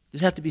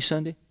 Does it have to be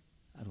Sunday?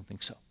 I don't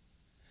think so.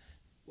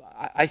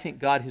 I think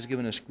God has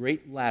given us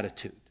great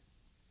latitude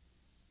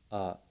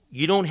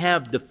You don't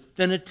have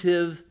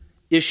definitive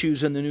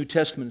issues in the New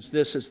Testament. It's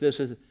this, it's this,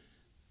 it's this.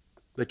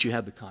 But you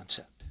have the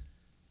concept.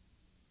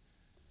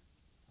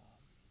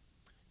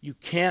 You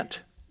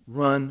can't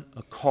run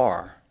a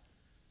car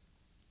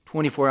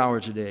 24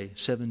 hours a day,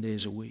 7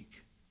 days a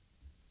week.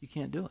 You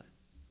can't do it.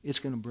 It's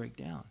going to break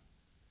down.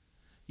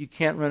 You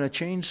can't run a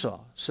chainsaw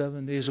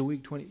 7 days a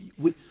week, 20.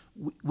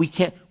 We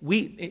can't.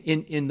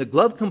 In the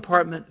glove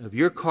compartment of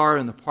your car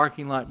in the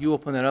parking lot, you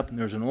open that up and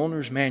there's an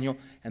owner's manual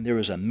and there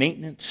is a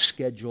maintenance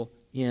schedule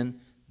in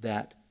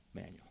that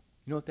manual.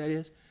 You know what that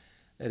is?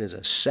 That is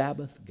a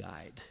Sabbath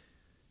guide.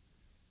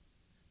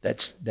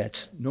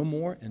 That's no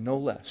more and no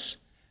less.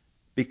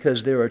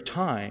 Because there are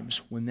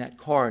times when that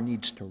car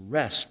needs to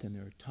rest and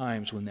there are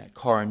times when that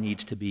car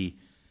needs to be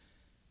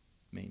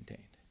maintained.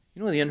 You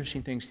know one of the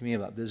interesting things to me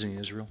about visiting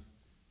Israel?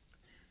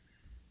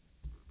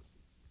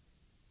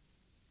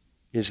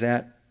 Is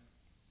that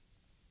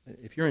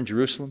if you're in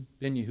Jerusalem,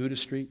 Ben Yehuda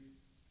Street,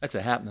 that's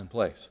a happening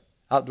place.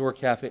 Outdoor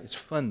cafe, it's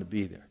fun to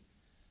be there.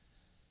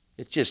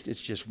 It's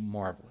just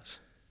marvelous.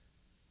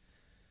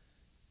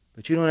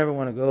 But you don't ever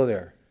want to go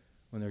there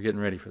when they're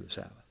getting ready for the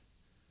Sabbath.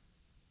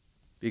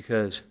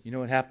 Because you know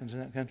what happens in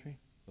that country?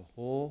 The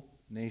whole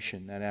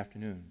nation that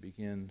afternoon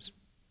begins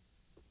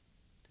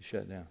to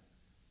shut down.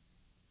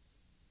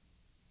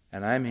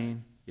 And I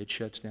mean, it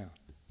shuts down.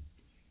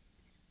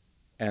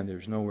 And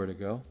there's nowhere to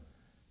go.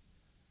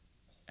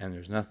 And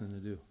there's nothing to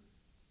do.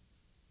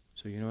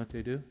 So you know what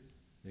they do?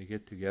 They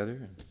get together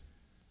and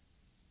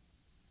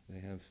they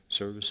have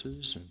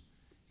services, and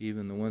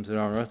even the ones that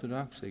aren't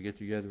Orthodox, they get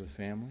together with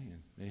family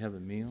and they have a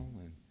meal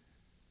and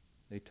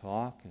they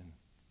talk, and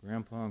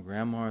Grandpa and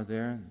Grandma are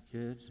there and the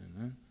kids,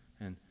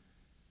 and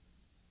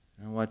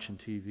they're watching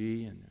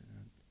TV and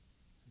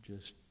they're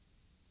just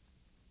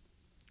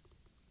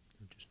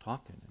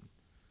talking. And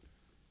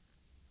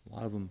a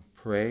lot of them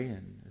pray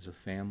and as a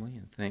family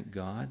and thank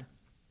God.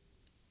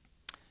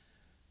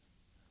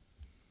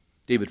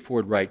 David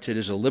Ford writes, "It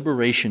is a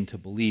liberation to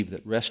believe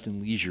that rest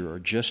and leisure are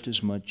just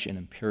as much an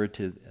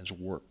imperative as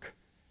work.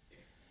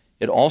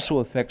 It also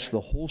affects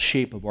the whole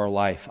shape of our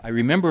life. I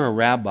remember a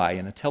rabbi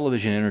in a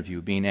television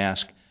interview being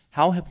asked,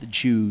 how have the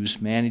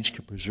Jews managed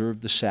to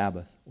preserve the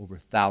Sabbath over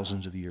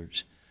thousands of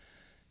years?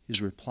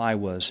 His reply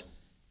was,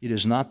 it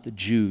is not the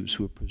Jews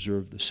who have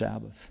preserved the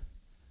Sabbath.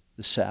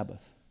 The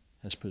Sabbath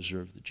has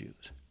preserved the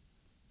Jews."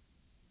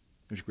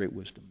 There's great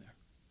wisdom there.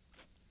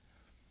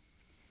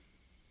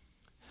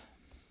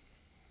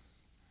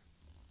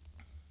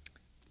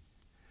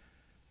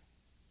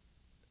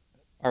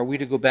 Are we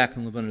to go back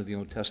and live under the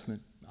Old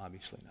Testament?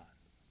 Obviously not.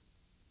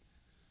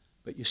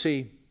 But you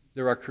see,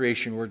 there are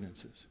creation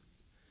ordinances.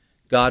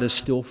 God is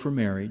still for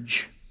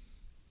marriage,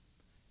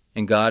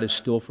 and God is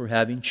still for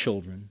having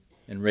children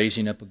and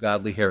raising up a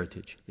godly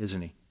heritage,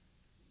 isn't He?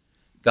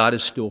 God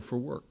is still for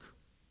work.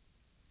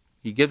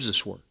 He gives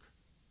us work.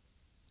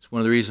 It's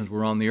one of the reasons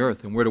we're on the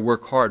earth, and we're to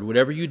work hard.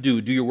 Whatever you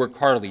do, do your work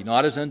heartily,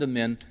 not as unto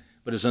men,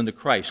 but as unto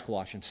Christ,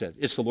 Colossians said.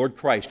 It's the Lord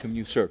Christ whom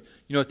you serve.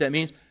 You know what that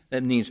means?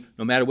 That means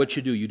no matter what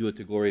you do it to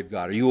the glory of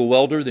God. Are you a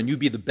welder? Then you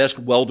be the best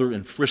welder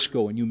in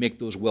Frisco, and you make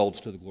those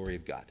welds to the glory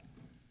of God.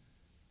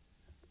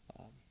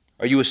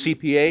 Are you a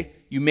CPA?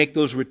 You make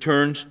those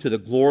returns to the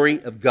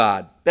glory of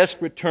God.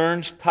 Best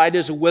returns, tight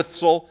as a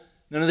whistle,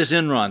 none of this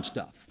Enron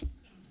stuff.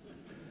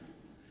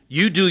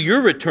 You do your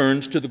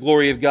returns to the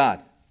glory of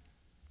God.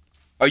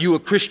 Are you a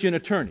Christian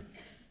attorney?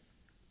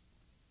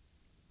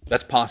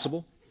 That's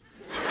possible.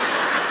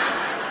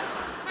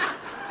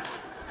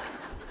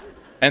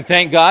 And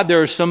thank God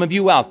there are some of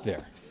you out there.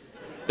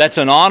 That's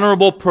an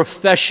honorable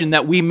profession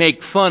that we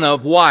make fun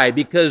of. Why?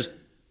 Because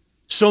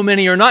so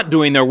many are not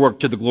doing their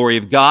work to the glory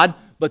of God,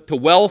 but to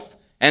wealth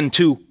and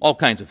to all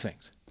kinds of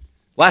things.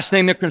 Last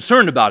thing they're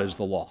concerned about is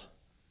the law.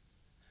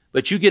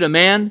 But you get a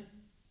man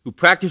who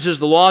practices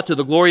the law to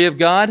the glory of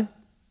God,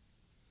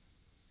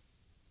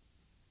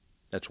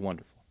 that's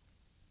wonderful.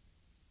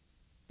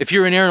 If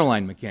you're an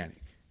airline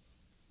mechanic,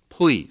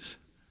 please,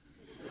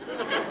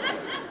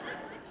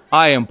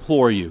 I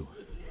implore you,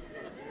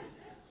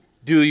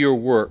 do your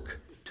work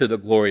to the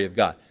glory of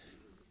God.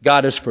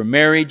 God is for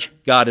marriage,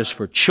 God is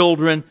for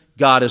children,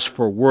 God is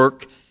for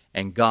work,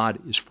 and God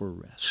is for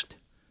rest.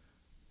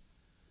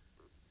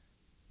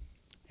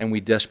 And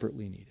we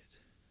desperately need it.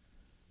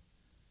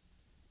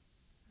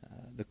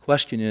 The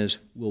question is,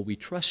 will we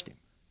trust Him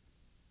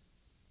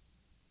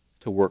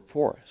to work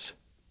for us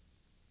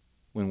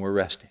when we're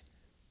resting?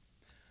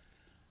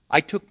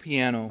 I took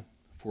piano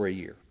for a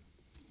year.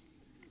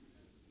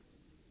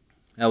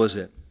 That was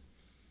it.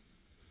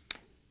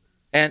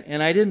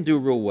 And I didn't do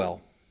real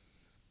well.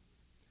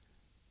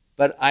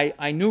 But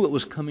I knew it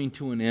was coming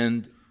to an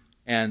end,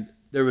 and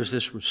there was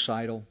this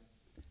recital,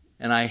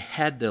 and I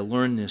had to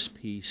learn this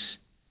piece.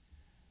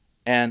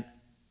 And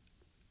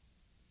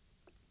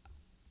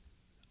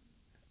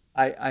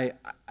I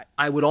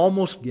would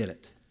almost get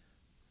it.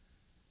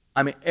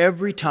 I mean,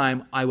 every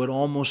time I would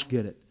almost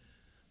get it.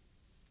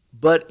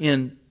 But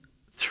in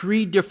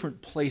 3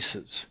 different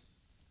places,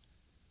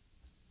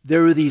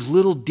 there were these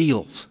little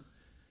deals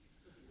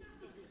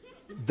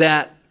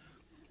that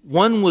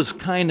one was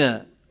kind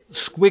of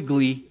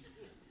squiggly,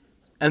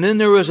 and then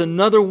there was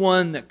another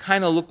one that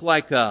kind of looked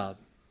like a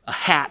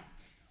hat,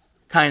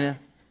 kind of.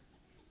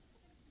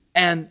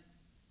 And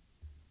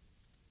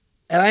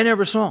I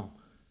never saw them.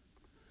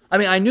 I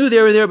mean, I knew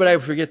they were there, but I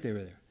would forget they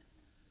were there.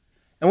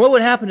 And what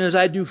would happen is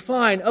I'd do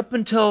fine up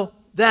until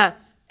that,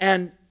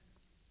 and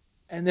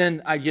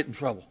then I'd get in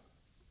trouble.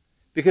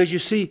 Because you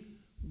see,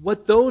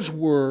 what those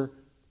were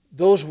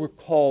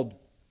called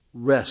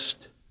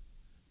rest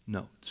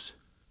notes.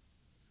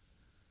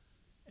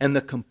 And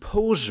the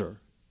composer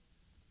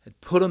had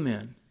put them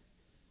in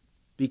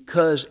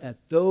because at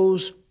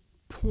those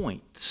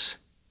points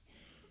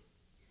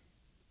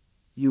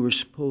you were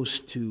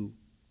supposed to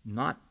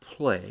not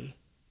play,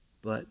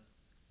 but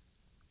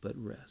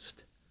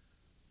rest.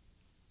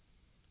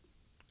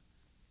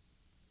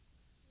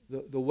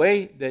 The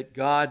way that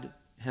God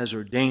has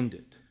ordained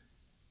it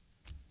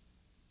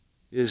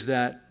is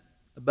that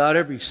about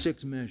every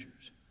 6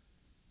 measures,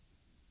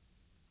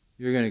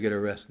 you're going to get a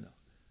rest note.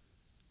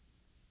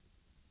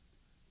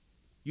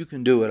 You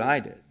can do what I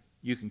did.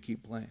 You can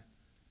keep playing.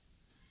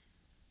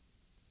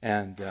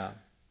 And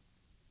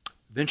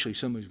eventually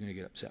somebody's going to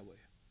get upset with you.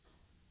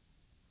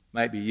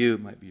 Might be you,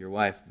 might be your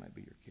wife, might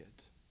be your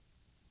kids.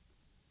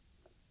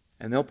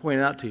 And they'll point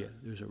out to you,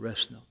 there's a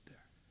rest note there.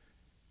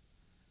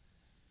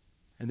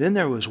 And then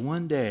there was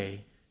one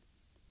day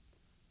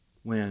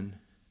when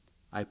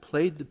I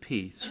played the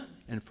piece,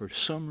 and for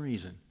some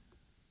reason,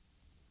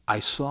 I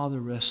saw the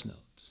rest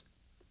notes,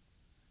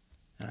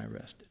 and I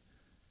rested.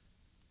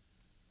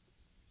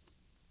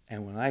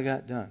 And when I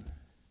got done,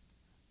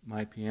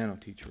 my piano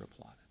teacher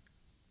applauded.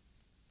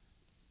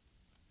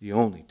 The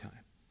only time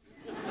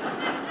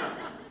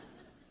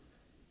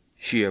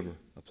she ever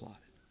applauded.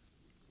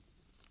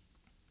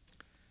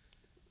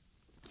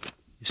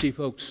 You see,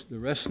 folks, the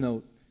rest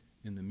note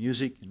in the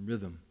music and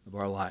rhythm of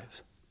our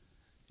lives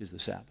is the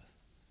Sabbath.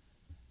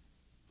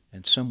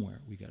 And somewhere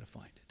we got to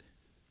find it.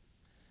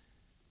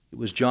 It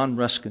was John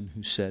Ruskin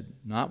who said,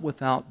 "Not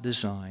without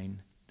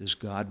design does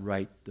God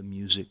write the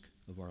music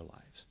of our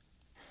lives.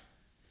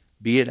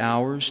 Be it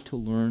ours to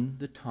learn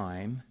the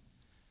time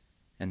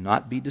and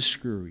not be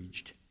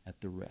discouraged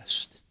at the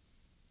rest.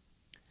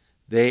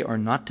 They are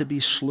not to be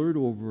slurred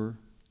over,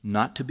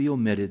 not to be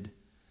omitted,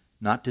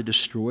 not to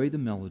destroy the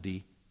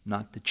melody,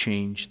 not to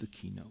change the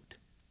keynote.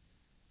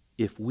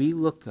 If we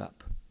look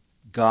up,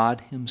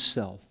 God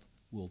Himself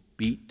will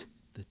beat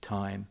the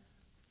time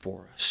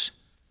for us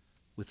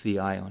with the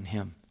eye on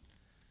Him.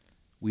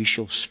 We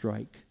shall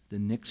strike the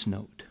next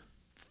note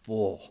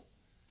full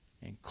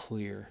and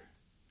clear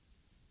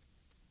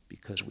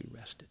because we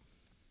rested."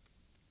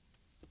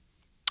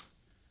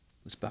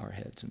 Let's bow our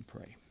heads and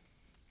pray.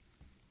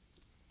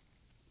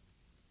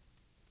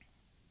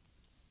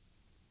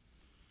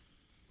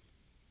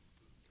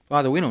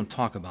 Father, we don't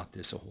talk about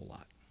this a whole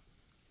lot.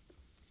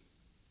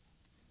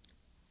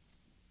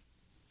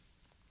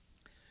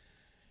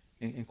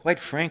 And quite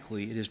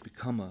frankly, it has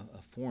become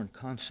a foreign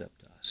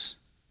concept to us.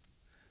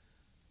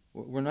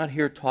 We're not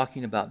here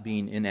talking about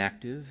being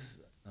inactive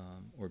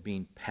or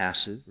being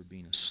passive or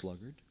being a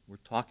sluggard. We're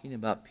talking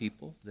about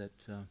people that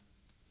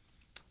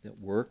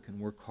work and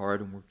work hard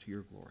and work to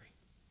your glory.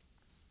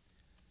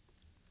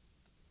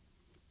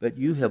 But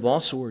you have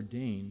also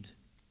ordained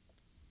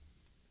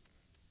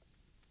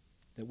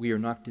that we are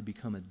not to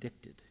become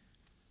addicted.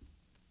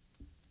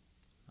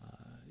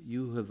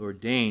 You have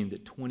ordained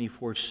that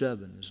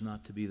 24/7 is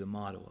not to be the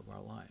motto of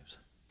our lives.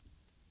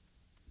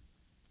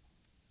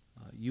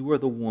 You are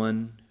the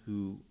one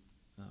who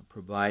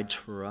provides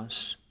for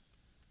us.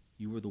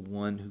 You are the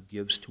one who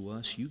gives to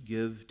us. You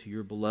give to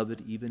your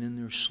beloved even in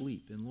their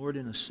sleep. And Lord,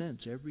 in a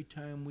sense, every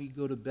time we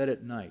go to bed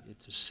at night,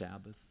 it's a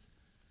Sabbath.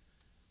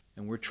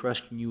 And we're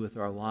trusting you with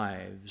our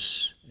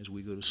lives as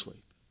we go to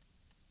sleep.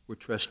 We're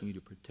trusting you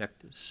to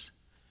protect us.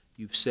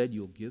 You've said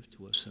you'll give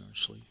to us in our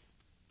sleep.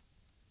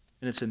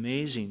 And it's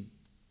amazing.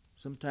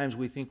 Sometimes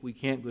we think we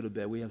can't go to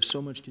bed. We have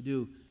so much to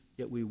do,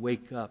 yet we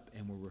wake up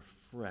and we're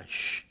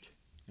refreshed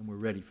and we're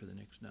ready for the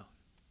next note.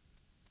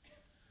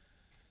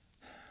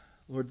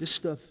 Lord, this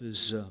stuff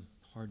is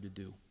hard to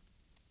do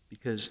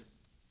because,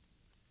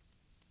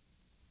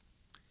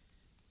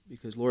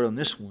 Lord, on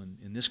this one,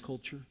 in this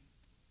culture,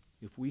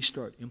 if we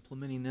start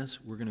implementing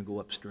this, we're going to go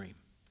upstream.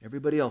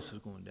 Everybody else is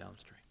going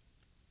downstream.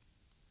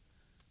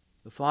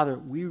 But Father,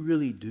 we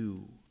really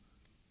do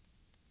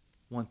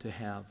want to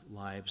have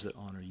lives that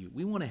honor you.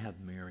 We want to have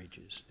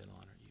marriages that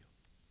honor you.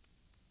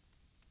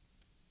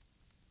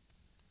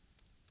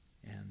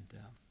 And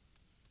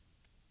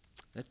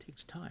that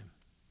takes time.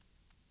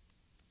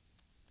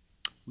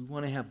 We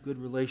want to have good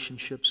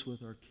relationships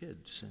with our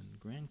kids and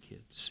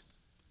grandkids.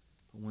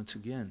 But once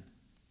again,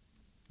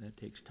 that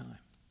takes time.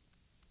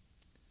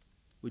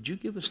 Would you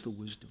give us the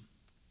wisdom,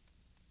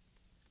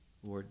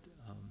 Lord,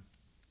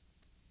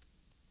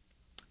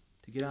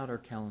 to get out our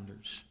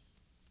calendars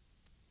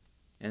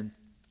and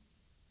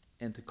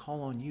to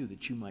call on you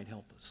that you might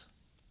help us,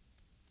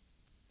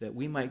 that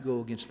we might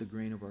go against the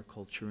grain of our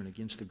culture and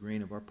against the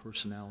grain of our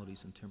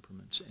personalities and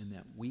temperaments, and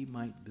that we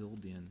might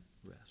build in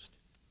rest.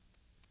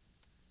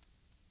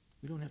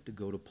 We don't have to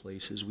go to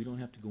places. We don't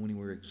have to go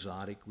anywhere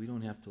exotic. We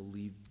don't have to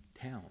leave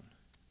town.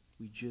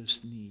 We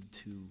just need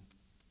to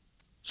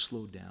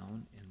slow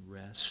down and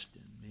rest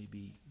and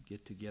maybe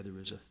get together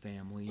as a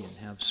family and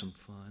have some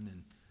fun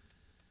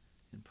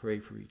and pray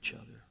for each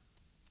other.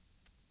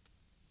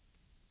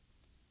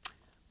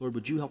 Lord,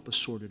 would you help us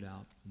sort it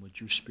out? And would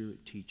your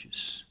Spirit teach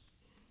us?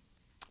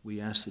 We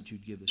ask that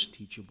you'd give us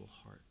teachable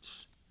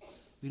hearts.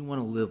 We don't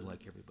want to live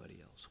like everybody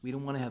else. We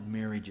don't want to have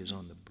marriages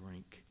on the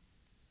brink.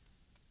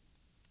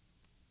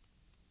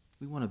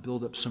 We want to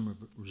build up some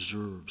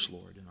reserves,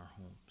 Lord, in our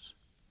homes.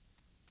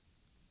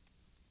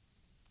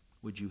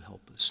 Would you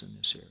help us in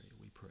this area,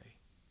 we pray.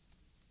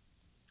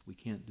 We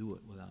can't do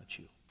it without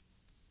you.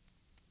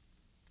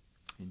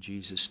 In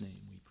Jesus' name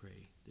we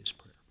pray this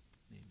prayer.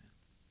 Amen.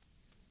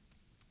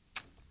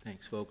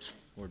 Thanks, folks.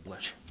 Lord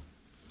bless you.